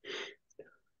happens,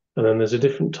 and then there's a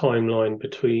different timeline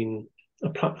between a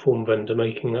platform vendor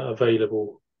making that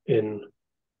available in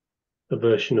a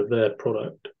version of their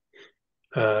product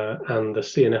and the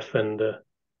CNF vendor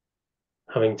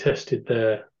having tested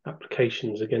their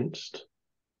applications against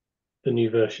the new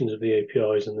versions of the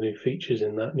APIs and the new features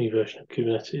in that new version of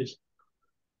Kubernetes,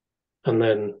 and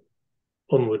then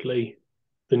onwardly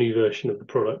the new version of the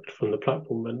product from the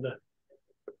platform vendor.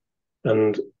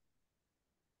 And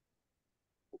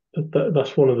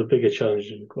that's one of the bigger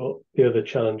challenges we've got. The other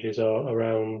challenges are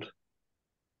around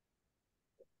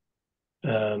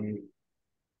kind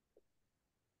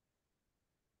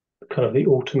of the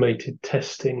automated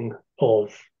testing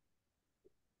of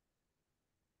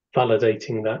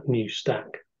validating that new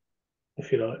stack,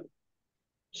 if you like.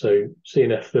 So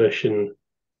CNF version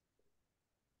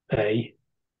A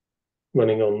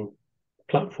running on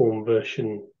platform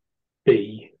version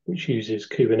B, which uses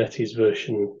Kubernetes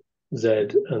version Z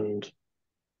and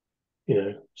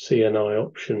CNI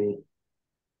option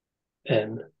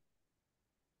N.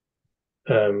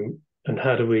 And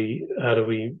how do we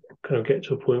kind of get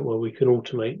to a point where we can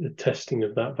automate the testing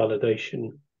of that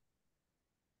validation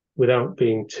without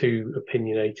being too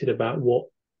opinionated about what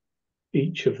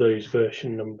each of those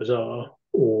version numbers are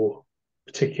or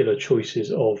particular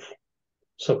choices of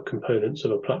subcomponents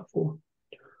of a platform?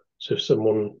 So if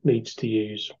someone needs to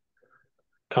use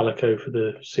Calico for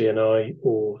the CNI,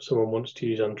 or someone wants to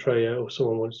use Antrea, or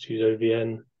someone wants to use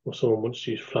OVN, or someone wants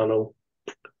to use Flannel,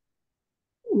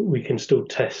 we can still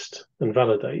test and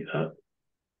validate that.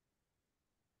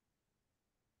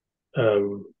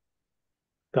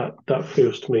 That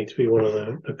feels to me to be one of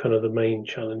the kind of the main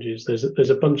challenges. There's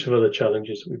a bunch of other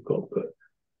challenges that we've got, but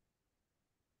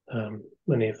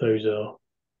many of those are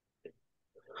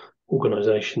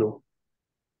organizational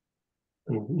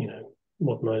and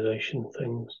modernization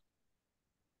things.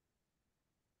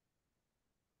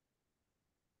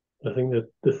 I think that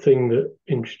the thing that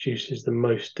introduces the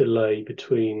most delay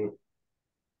between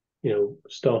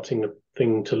starting a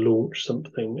thing to launch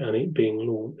something and it being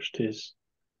launched is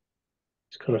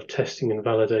kind of testing and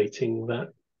validating that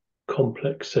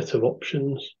complex set of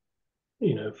options,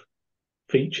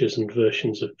 features and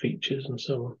versions of features and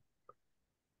so on.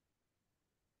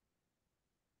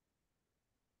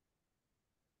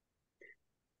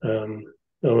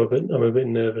 I'm a bit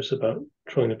nervous about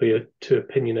trying to be too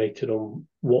opinionated on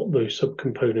what those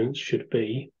subcomponents should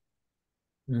be,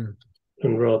 and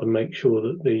rather make sure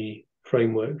that the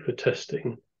framework for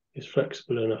testing is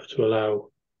flexible enough to allow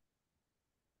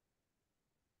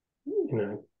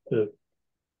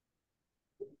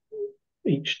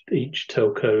each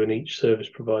telco and each service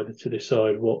provider to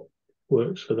decide what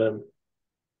works for them.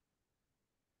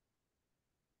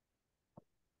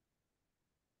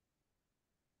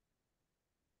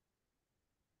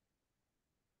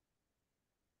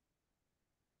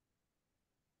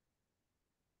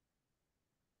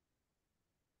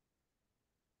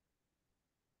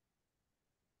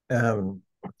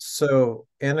 So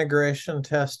integration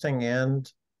testing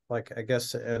and like, I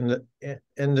guess,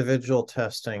 individual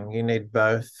testing, you need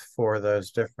both for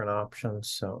those different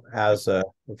options. So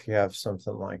if you have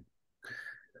something like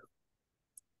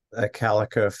a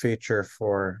Calico feature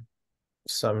for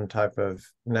some type of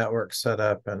network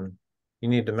setup, and you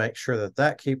need to make sure that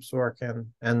that keeps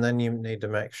working, and then you need to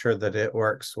make sure that it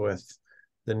works with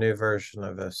the new version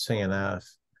of a CNF.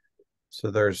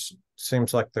 So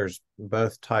seems like there's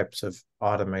both types of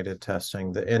automated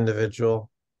testing, the individual,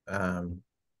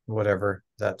 whatever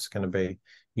that's going to be,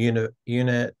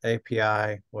 unit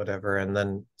API, whatever, and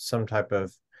then some type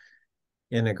of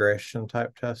integration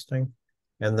type testing,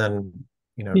 and then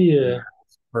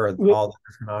for all the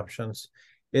different options.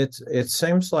 It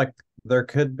seems like there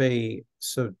could be,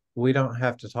 so we don't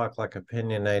have to talk like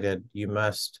opinionated, you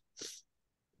must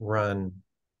run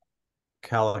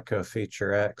Calico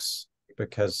feature X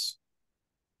because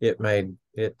it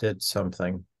did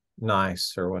something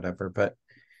nice or whatever, but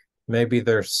maybe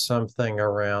there's something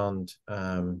around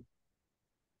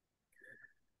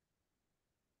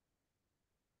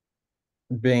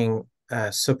being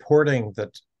supporting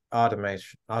the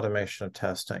automation of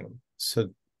testing. So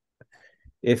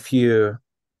if you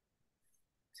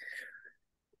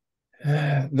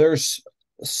there's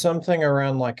something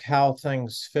around like how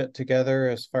things fit together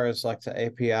as far as like the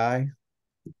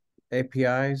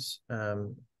APIs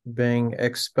being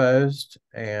exposed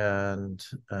and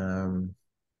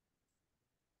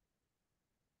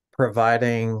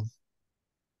providing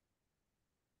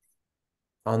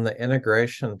on the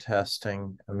integration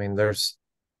testing. I mean, there's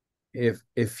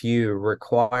if you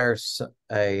require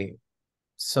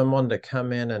someone to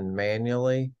come in and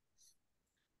manually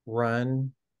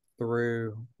run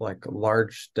through like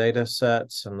large data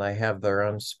sets and they have their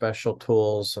own special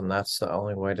tools and that's the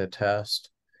only way to test,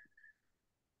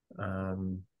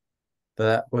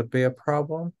 that would be a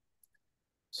problem.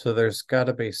 So there's got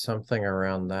to be something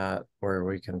around that where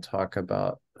we can talk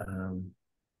about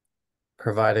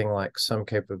providing like some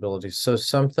capabilities. So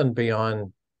something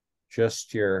beyond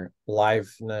just your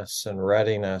liveness and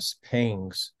readiness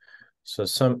pings. So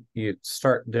you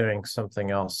start doing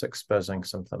something else, exposing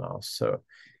something else. So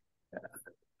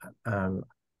I'm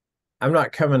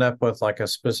not coming up with like a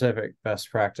specific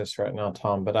best practice right now,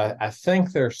 Tom, but I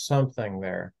think there's something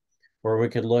there where we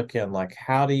could look in like,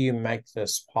 how do you make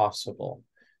this possible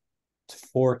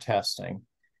for testing?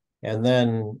 And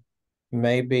then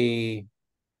maybe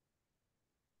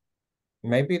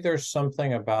there's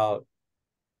something about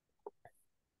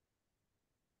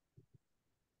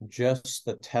just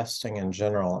the testing in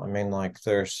general. I mean, like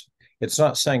it's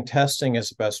not saying testing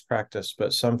is best practice,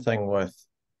 but something with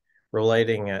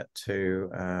relating it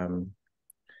to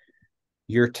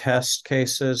your test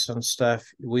cases and stuff.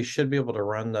 We should be able to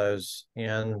run those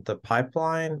in the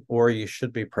pipeline, or you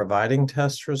should be providing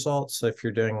test results. So if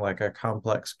you're doing like a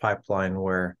complex pipeline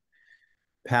where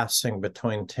passing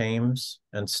between teams,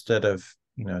 instead of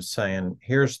saying,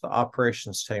 here's the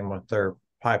operations team with their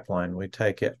pipeline, we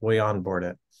take it, we onboard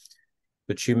it.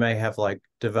 But you may have like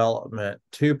development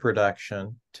to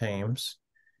production teams,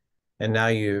 and now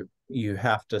you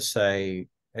have to say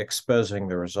exposing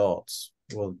the results.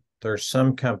 Well, there's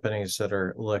some companies that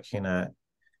are looking at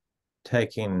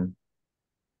taking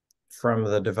from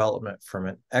the development from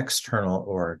an external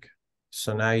org.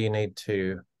 So now you need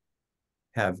to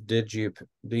have, do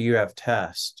you have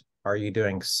test? Are you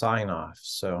doing sign off?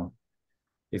 So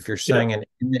if you're saying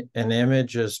an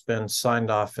image has been signed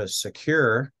off as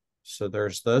secure, so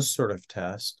there's those sort of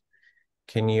tests,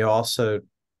 can you also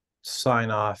sign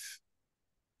off,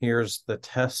 here's the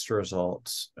test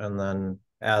results, and then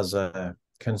as a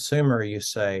consumer you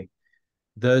say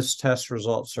those test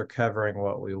results are covering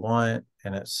what we want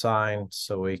and it's signed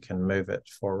so we can move it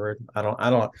forward? I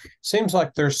don't seems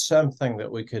like there's something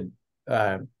that we could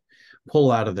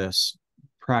pull out of this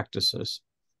practices.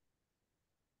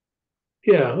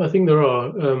 Yeah, I think there are.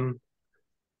 I'm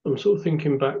sort of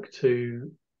thinking back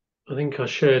to, I think I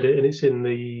shared it and it's in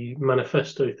the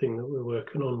manifesto thing that we're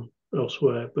working on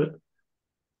elsewhere, but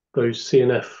those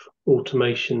CNF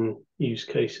automation use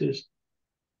cases,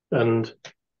 and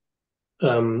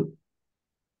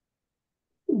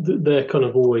they're kind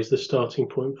of always the starting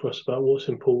point for us about what's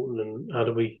important and how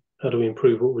do we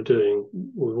improve what we're doing.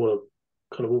 We want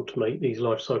to kind of automate these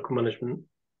life cycle management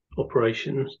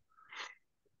operations,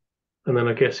 and then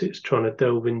I guess it's trying to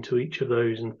delve into each of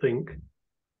those and think,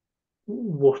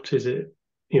 what is it,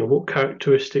 what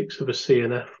characteristics of a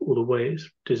CNF or the way it's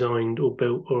designed or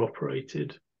built or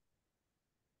operated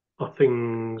are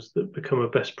things that become a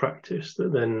best practice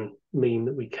that then mean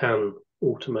that we can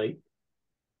automate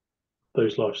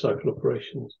those life cycle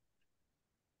operations.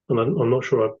 and I'm not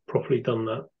sure I've properly done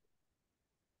that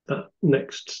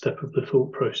next step of the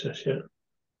thought process yet.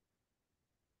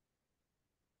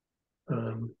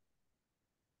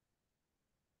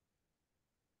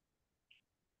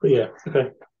 But yeah,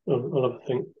 okay, I'll have a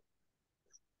think.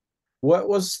 What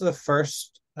was the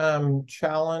first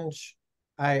challenge?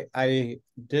 I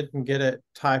didn't get it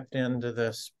typed into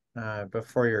this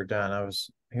before you're done. I was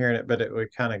hearing it, but we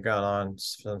kind of got on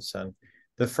since then.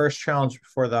 The first challenge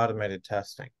before the automated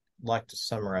testing. I'd like to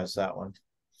summarize that one.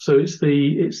 So it's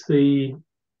the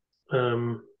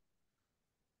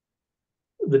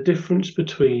difference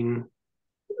between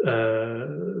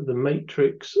the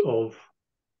matrix of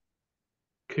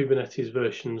Kubernetes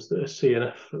versions that a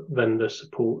CNF vendor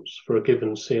supports for a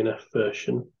given CNF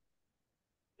version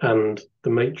and the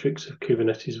matrix of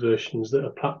Kubernetes versions that a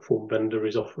platform vendor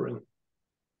is offering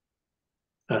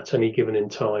at any given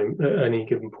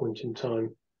point in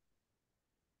time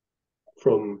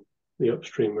from the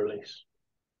upstream release.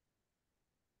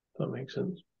 If that makes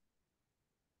sense.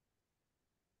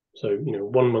 So,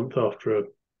 1 month after a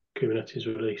Kubernetes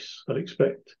release, I'd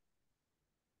expect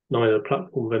neither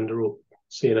platform vendor or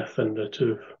CNF vendor to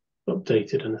have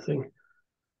updated anything.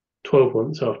 12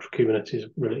 months after Kubernetes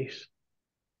release,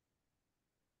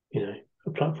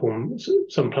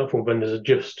 some platform vendors are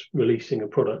just releasing a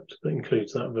product that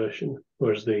includes that version,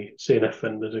 whereas the CNF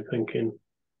vendors are thinking,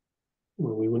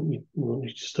 well, we want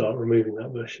you to start removing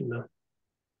that version now.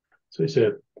 So it's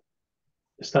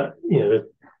that,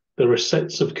 there are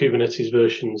sets of Kubernetes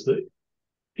versions that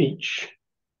each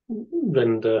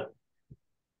vendor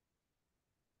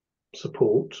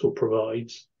supports or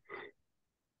provides,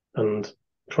 and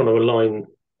trying to align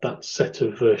that set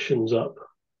of versions up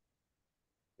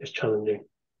is challenging.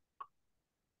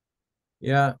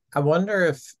 Yeah, I wonder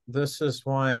if this is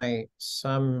why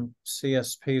some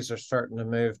CSPs are starting to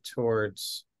move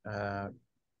towards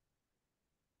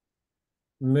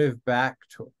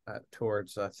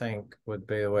towards, I think would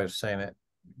be the way of saying it,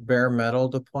 bare metal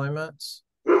deployments,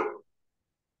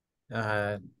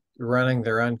 running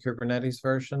their own Kubernetes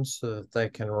versions so that they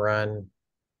can run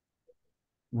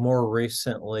more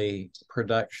recently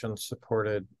production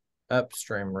supported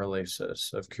upstream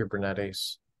releases of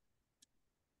Kubernetes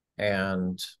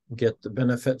and get the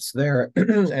benefits there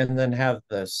and then have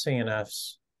the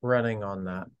CNFs running on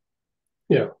that.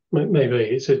 Yeah,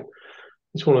 maybe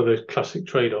it's one of those classic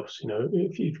trade-offs.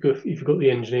 If you've got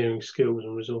the engineering skills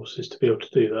and resources to be able to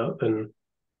do that, then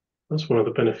that's one of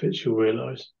the benefits you'll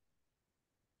realize.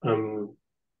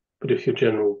 But if your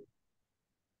general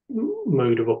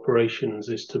mode of operations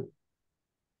is to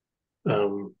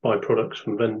buy products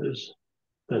from vendors,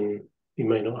 then you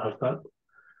may not have that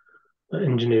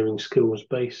engineering skills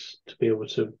base to be able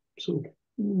to sort of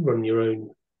run your own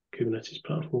Kubernetes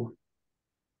platform.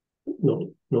 Not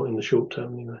in the short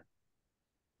term, anyway.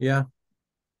 Yeah.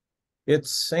 It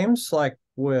seems like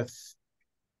with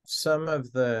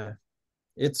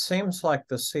it seems like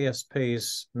the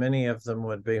CSPs, many of them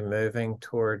would be moving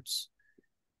towards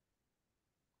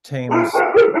teams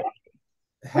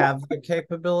have the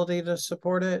capability to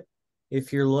support it.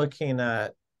 If you're looking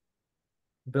at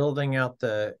building out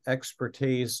the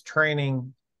expertise,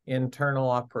 training internal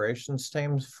operations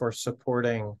teams for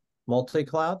supporting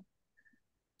multi-cloud.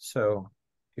 So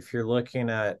if you're looking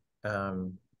at,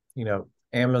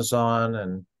 Amazon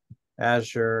and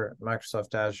Azure,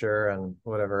 Microsoft Azure and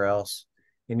whatever else,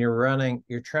 and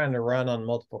you're trying to run on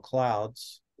multiple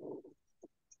clouds,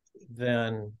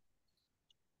 then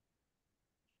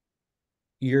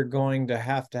you're going to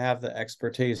have the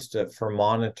expertise for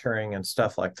monitoring and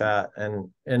stuff like that. And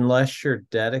unless you're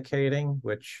dedicating,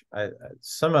 which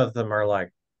some of them are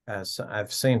like, as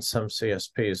I've seen some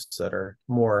CSPs that are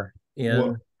more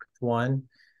in one,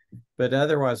 but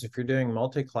otherwise, if you're doing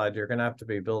multi-cloud, you're going to have to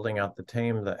be building out the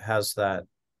team that has that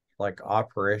like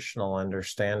operational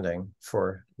understanding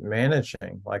for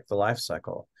managing like the life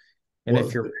cycle. And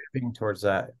if you're moving towards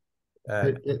that,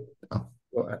 go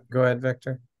ahead,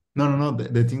 Victor. No.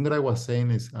 The thing that I was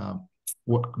saying is,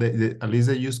 at least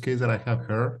the use case that I have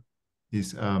heard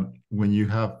is when you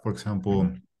have, for example,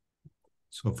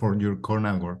 so for your core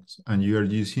networks, and you are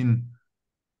using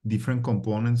different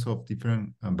components of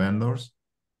different vendors,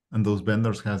 and those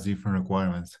vendors has different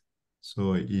requirements.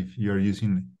 So if you're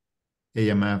using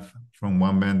AMF from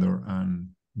one vendor and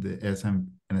the SM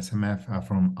and SMF are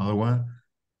from other one,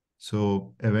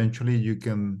 so eventually you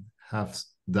can have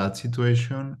that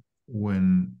situation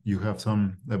when you have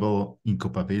some level of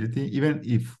incompatibility, even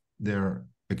if they're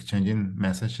exchanging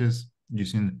messages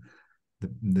using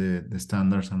the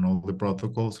standards and all the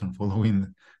protocols and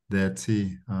following the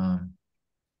ETSI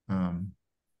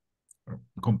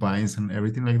compliance and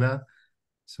everything like that.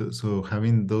 So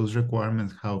having those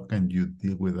requirements, how can you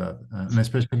deal with that? And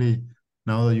especially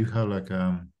now that you have like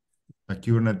a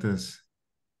Kubernetes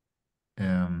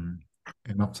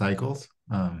enough cycles,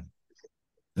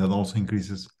 that also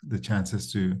increases the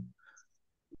chances to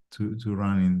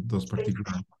run in those particular.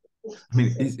 I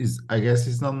mean, I guess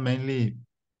it's not mainly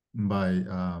by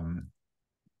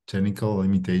technical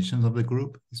limitations of the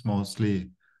group. It's mostly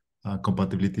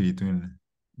compatibility between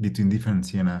different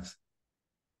CNFs.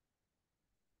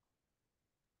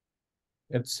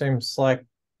 It seems like,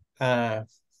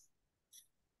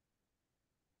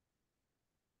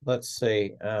 let's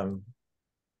see,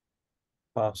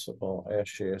 possible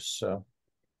issues. So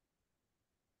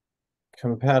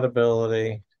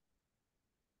compatibility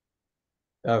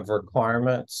of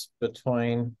requirements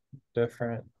between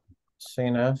different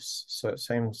CNFs. So it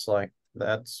seems like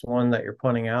that's one that you're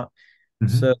pointing out.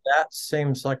 So that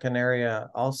seems like an area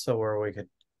also where we could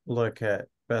look at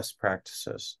best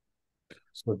practices.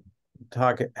 So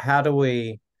how do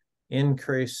we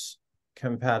increase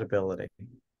compatibility?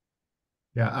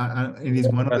 Yeah, and it is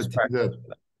one of the things that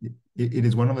it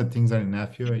is one of the things that in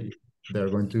Afio they're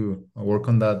going to work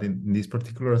on that in this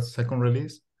particular second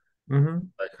release.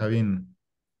 Like having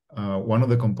one of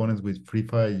the components with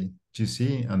FreeFi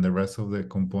GC and the rest of the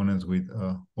components with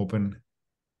OpenAR,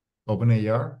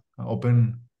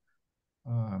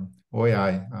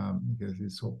 OAI, I guess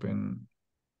it's Open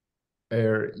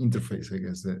Air Interface, I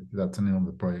guess that's the name of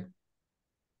the project.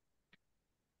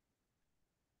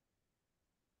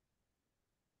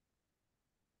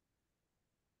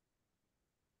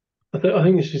 I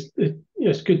think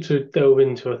it's good to delve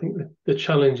into. I think the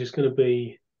challenge is going to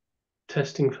be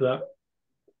testing for that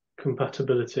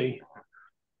compatibility.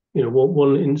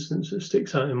 One instance that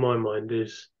sticks out in my mind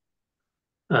is,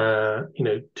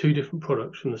 two different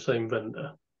products from the same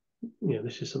vendor.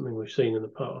 This is something we've seen in the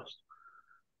past,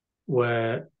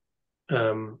 where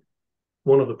one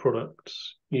of the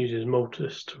products uses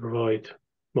Multus to provide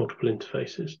multiple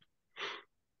interfaces,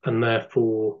 and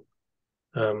therefore,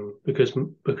 because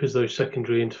those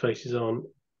secondary interfaces aren't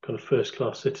kind of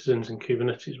first-class citizens in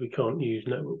Kubernetes, we can't use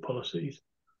network policies,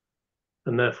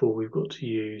 and therefore we've got to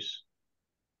use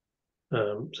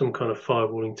some kind of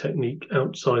firewalling technique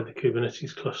outside the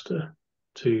Kubernetes cluster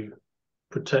to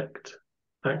protect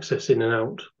access in and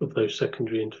out of those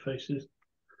secondary interfaces.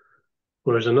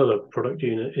 Whereas another product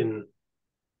unit in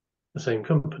the same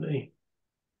company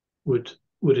would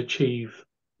achieve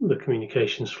the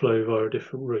communications flow via a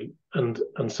different route. And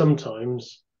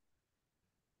sometimes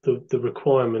the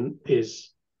requirement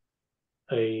is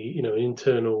an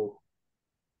internal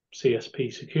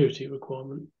CSP security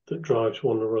requirement that drives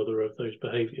one or other of those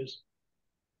behaviors.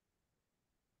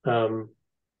 And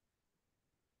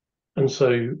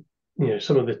so,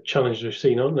 some of the challenges we've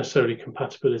seen aren't necessarily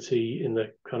compatibility in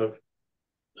the kind of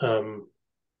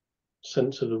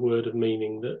sense of the word of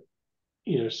meaning that,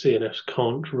 CNFs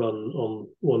can't run on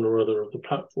one or other of the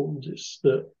platforms. It's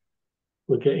that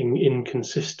we're getting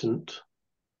inconsistent,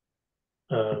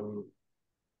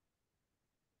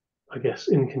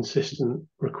 inconsistent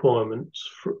requirements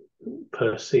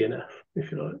per CNF,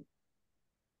 if you like.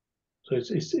 So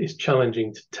it's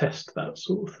challenging to test that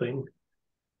sort of thing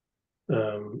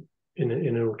in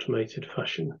an automated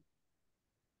fashion,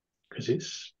 because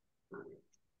it's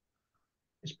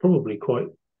probably quite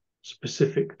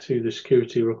specific to the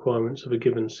security requirements of a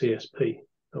given CSP.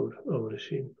 I would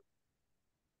assume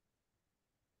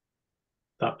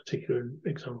that particular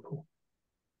example.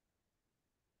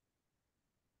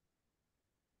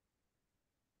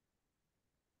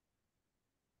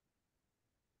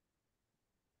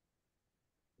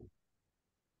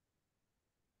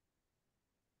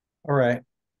 All right.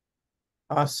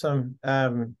 Awesome.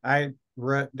 I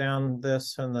wrote down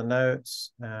this in the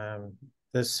notes.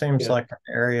 This seems like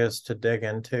areas to dig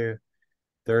into.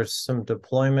 There's some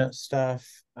deployment stuff.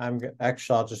 I'll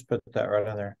just put that right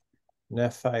in there.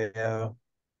 NEF.io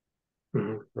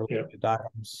related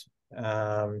items.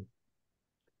 I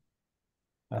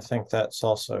think that's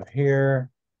also here.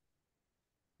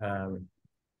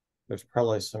 There's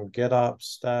probably some GitOps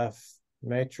stuff.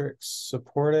 Matrix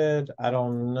supported. I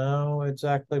don't know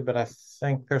exactly, but I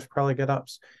think there's probably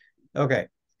GitOps. Okay.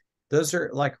 Those are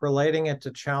like relating it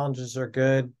to challenges are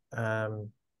good.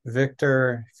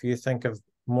 Victor, if you think of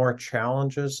more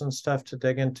challenges and stuff to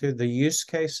dig into, the use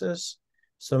cases.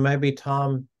 So maybe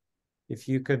Tom, if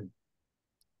you could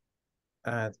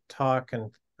talk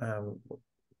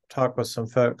with some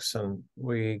folks and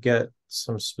we get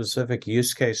some specific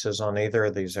use cases on either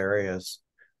of these areas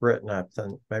written up,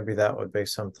 then maybe that would be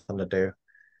something to do.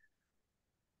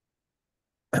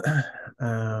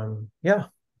 Yeah.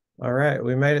 All right.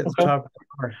 We made it to the top of the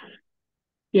hour.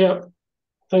 Yeah.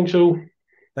 Thanks all.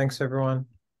 Thanks, everyone.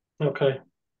 Okay.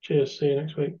 Cheers. See you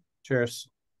next week. Cheers.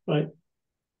 Bye.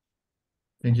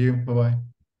 Thank you. Bye-bye.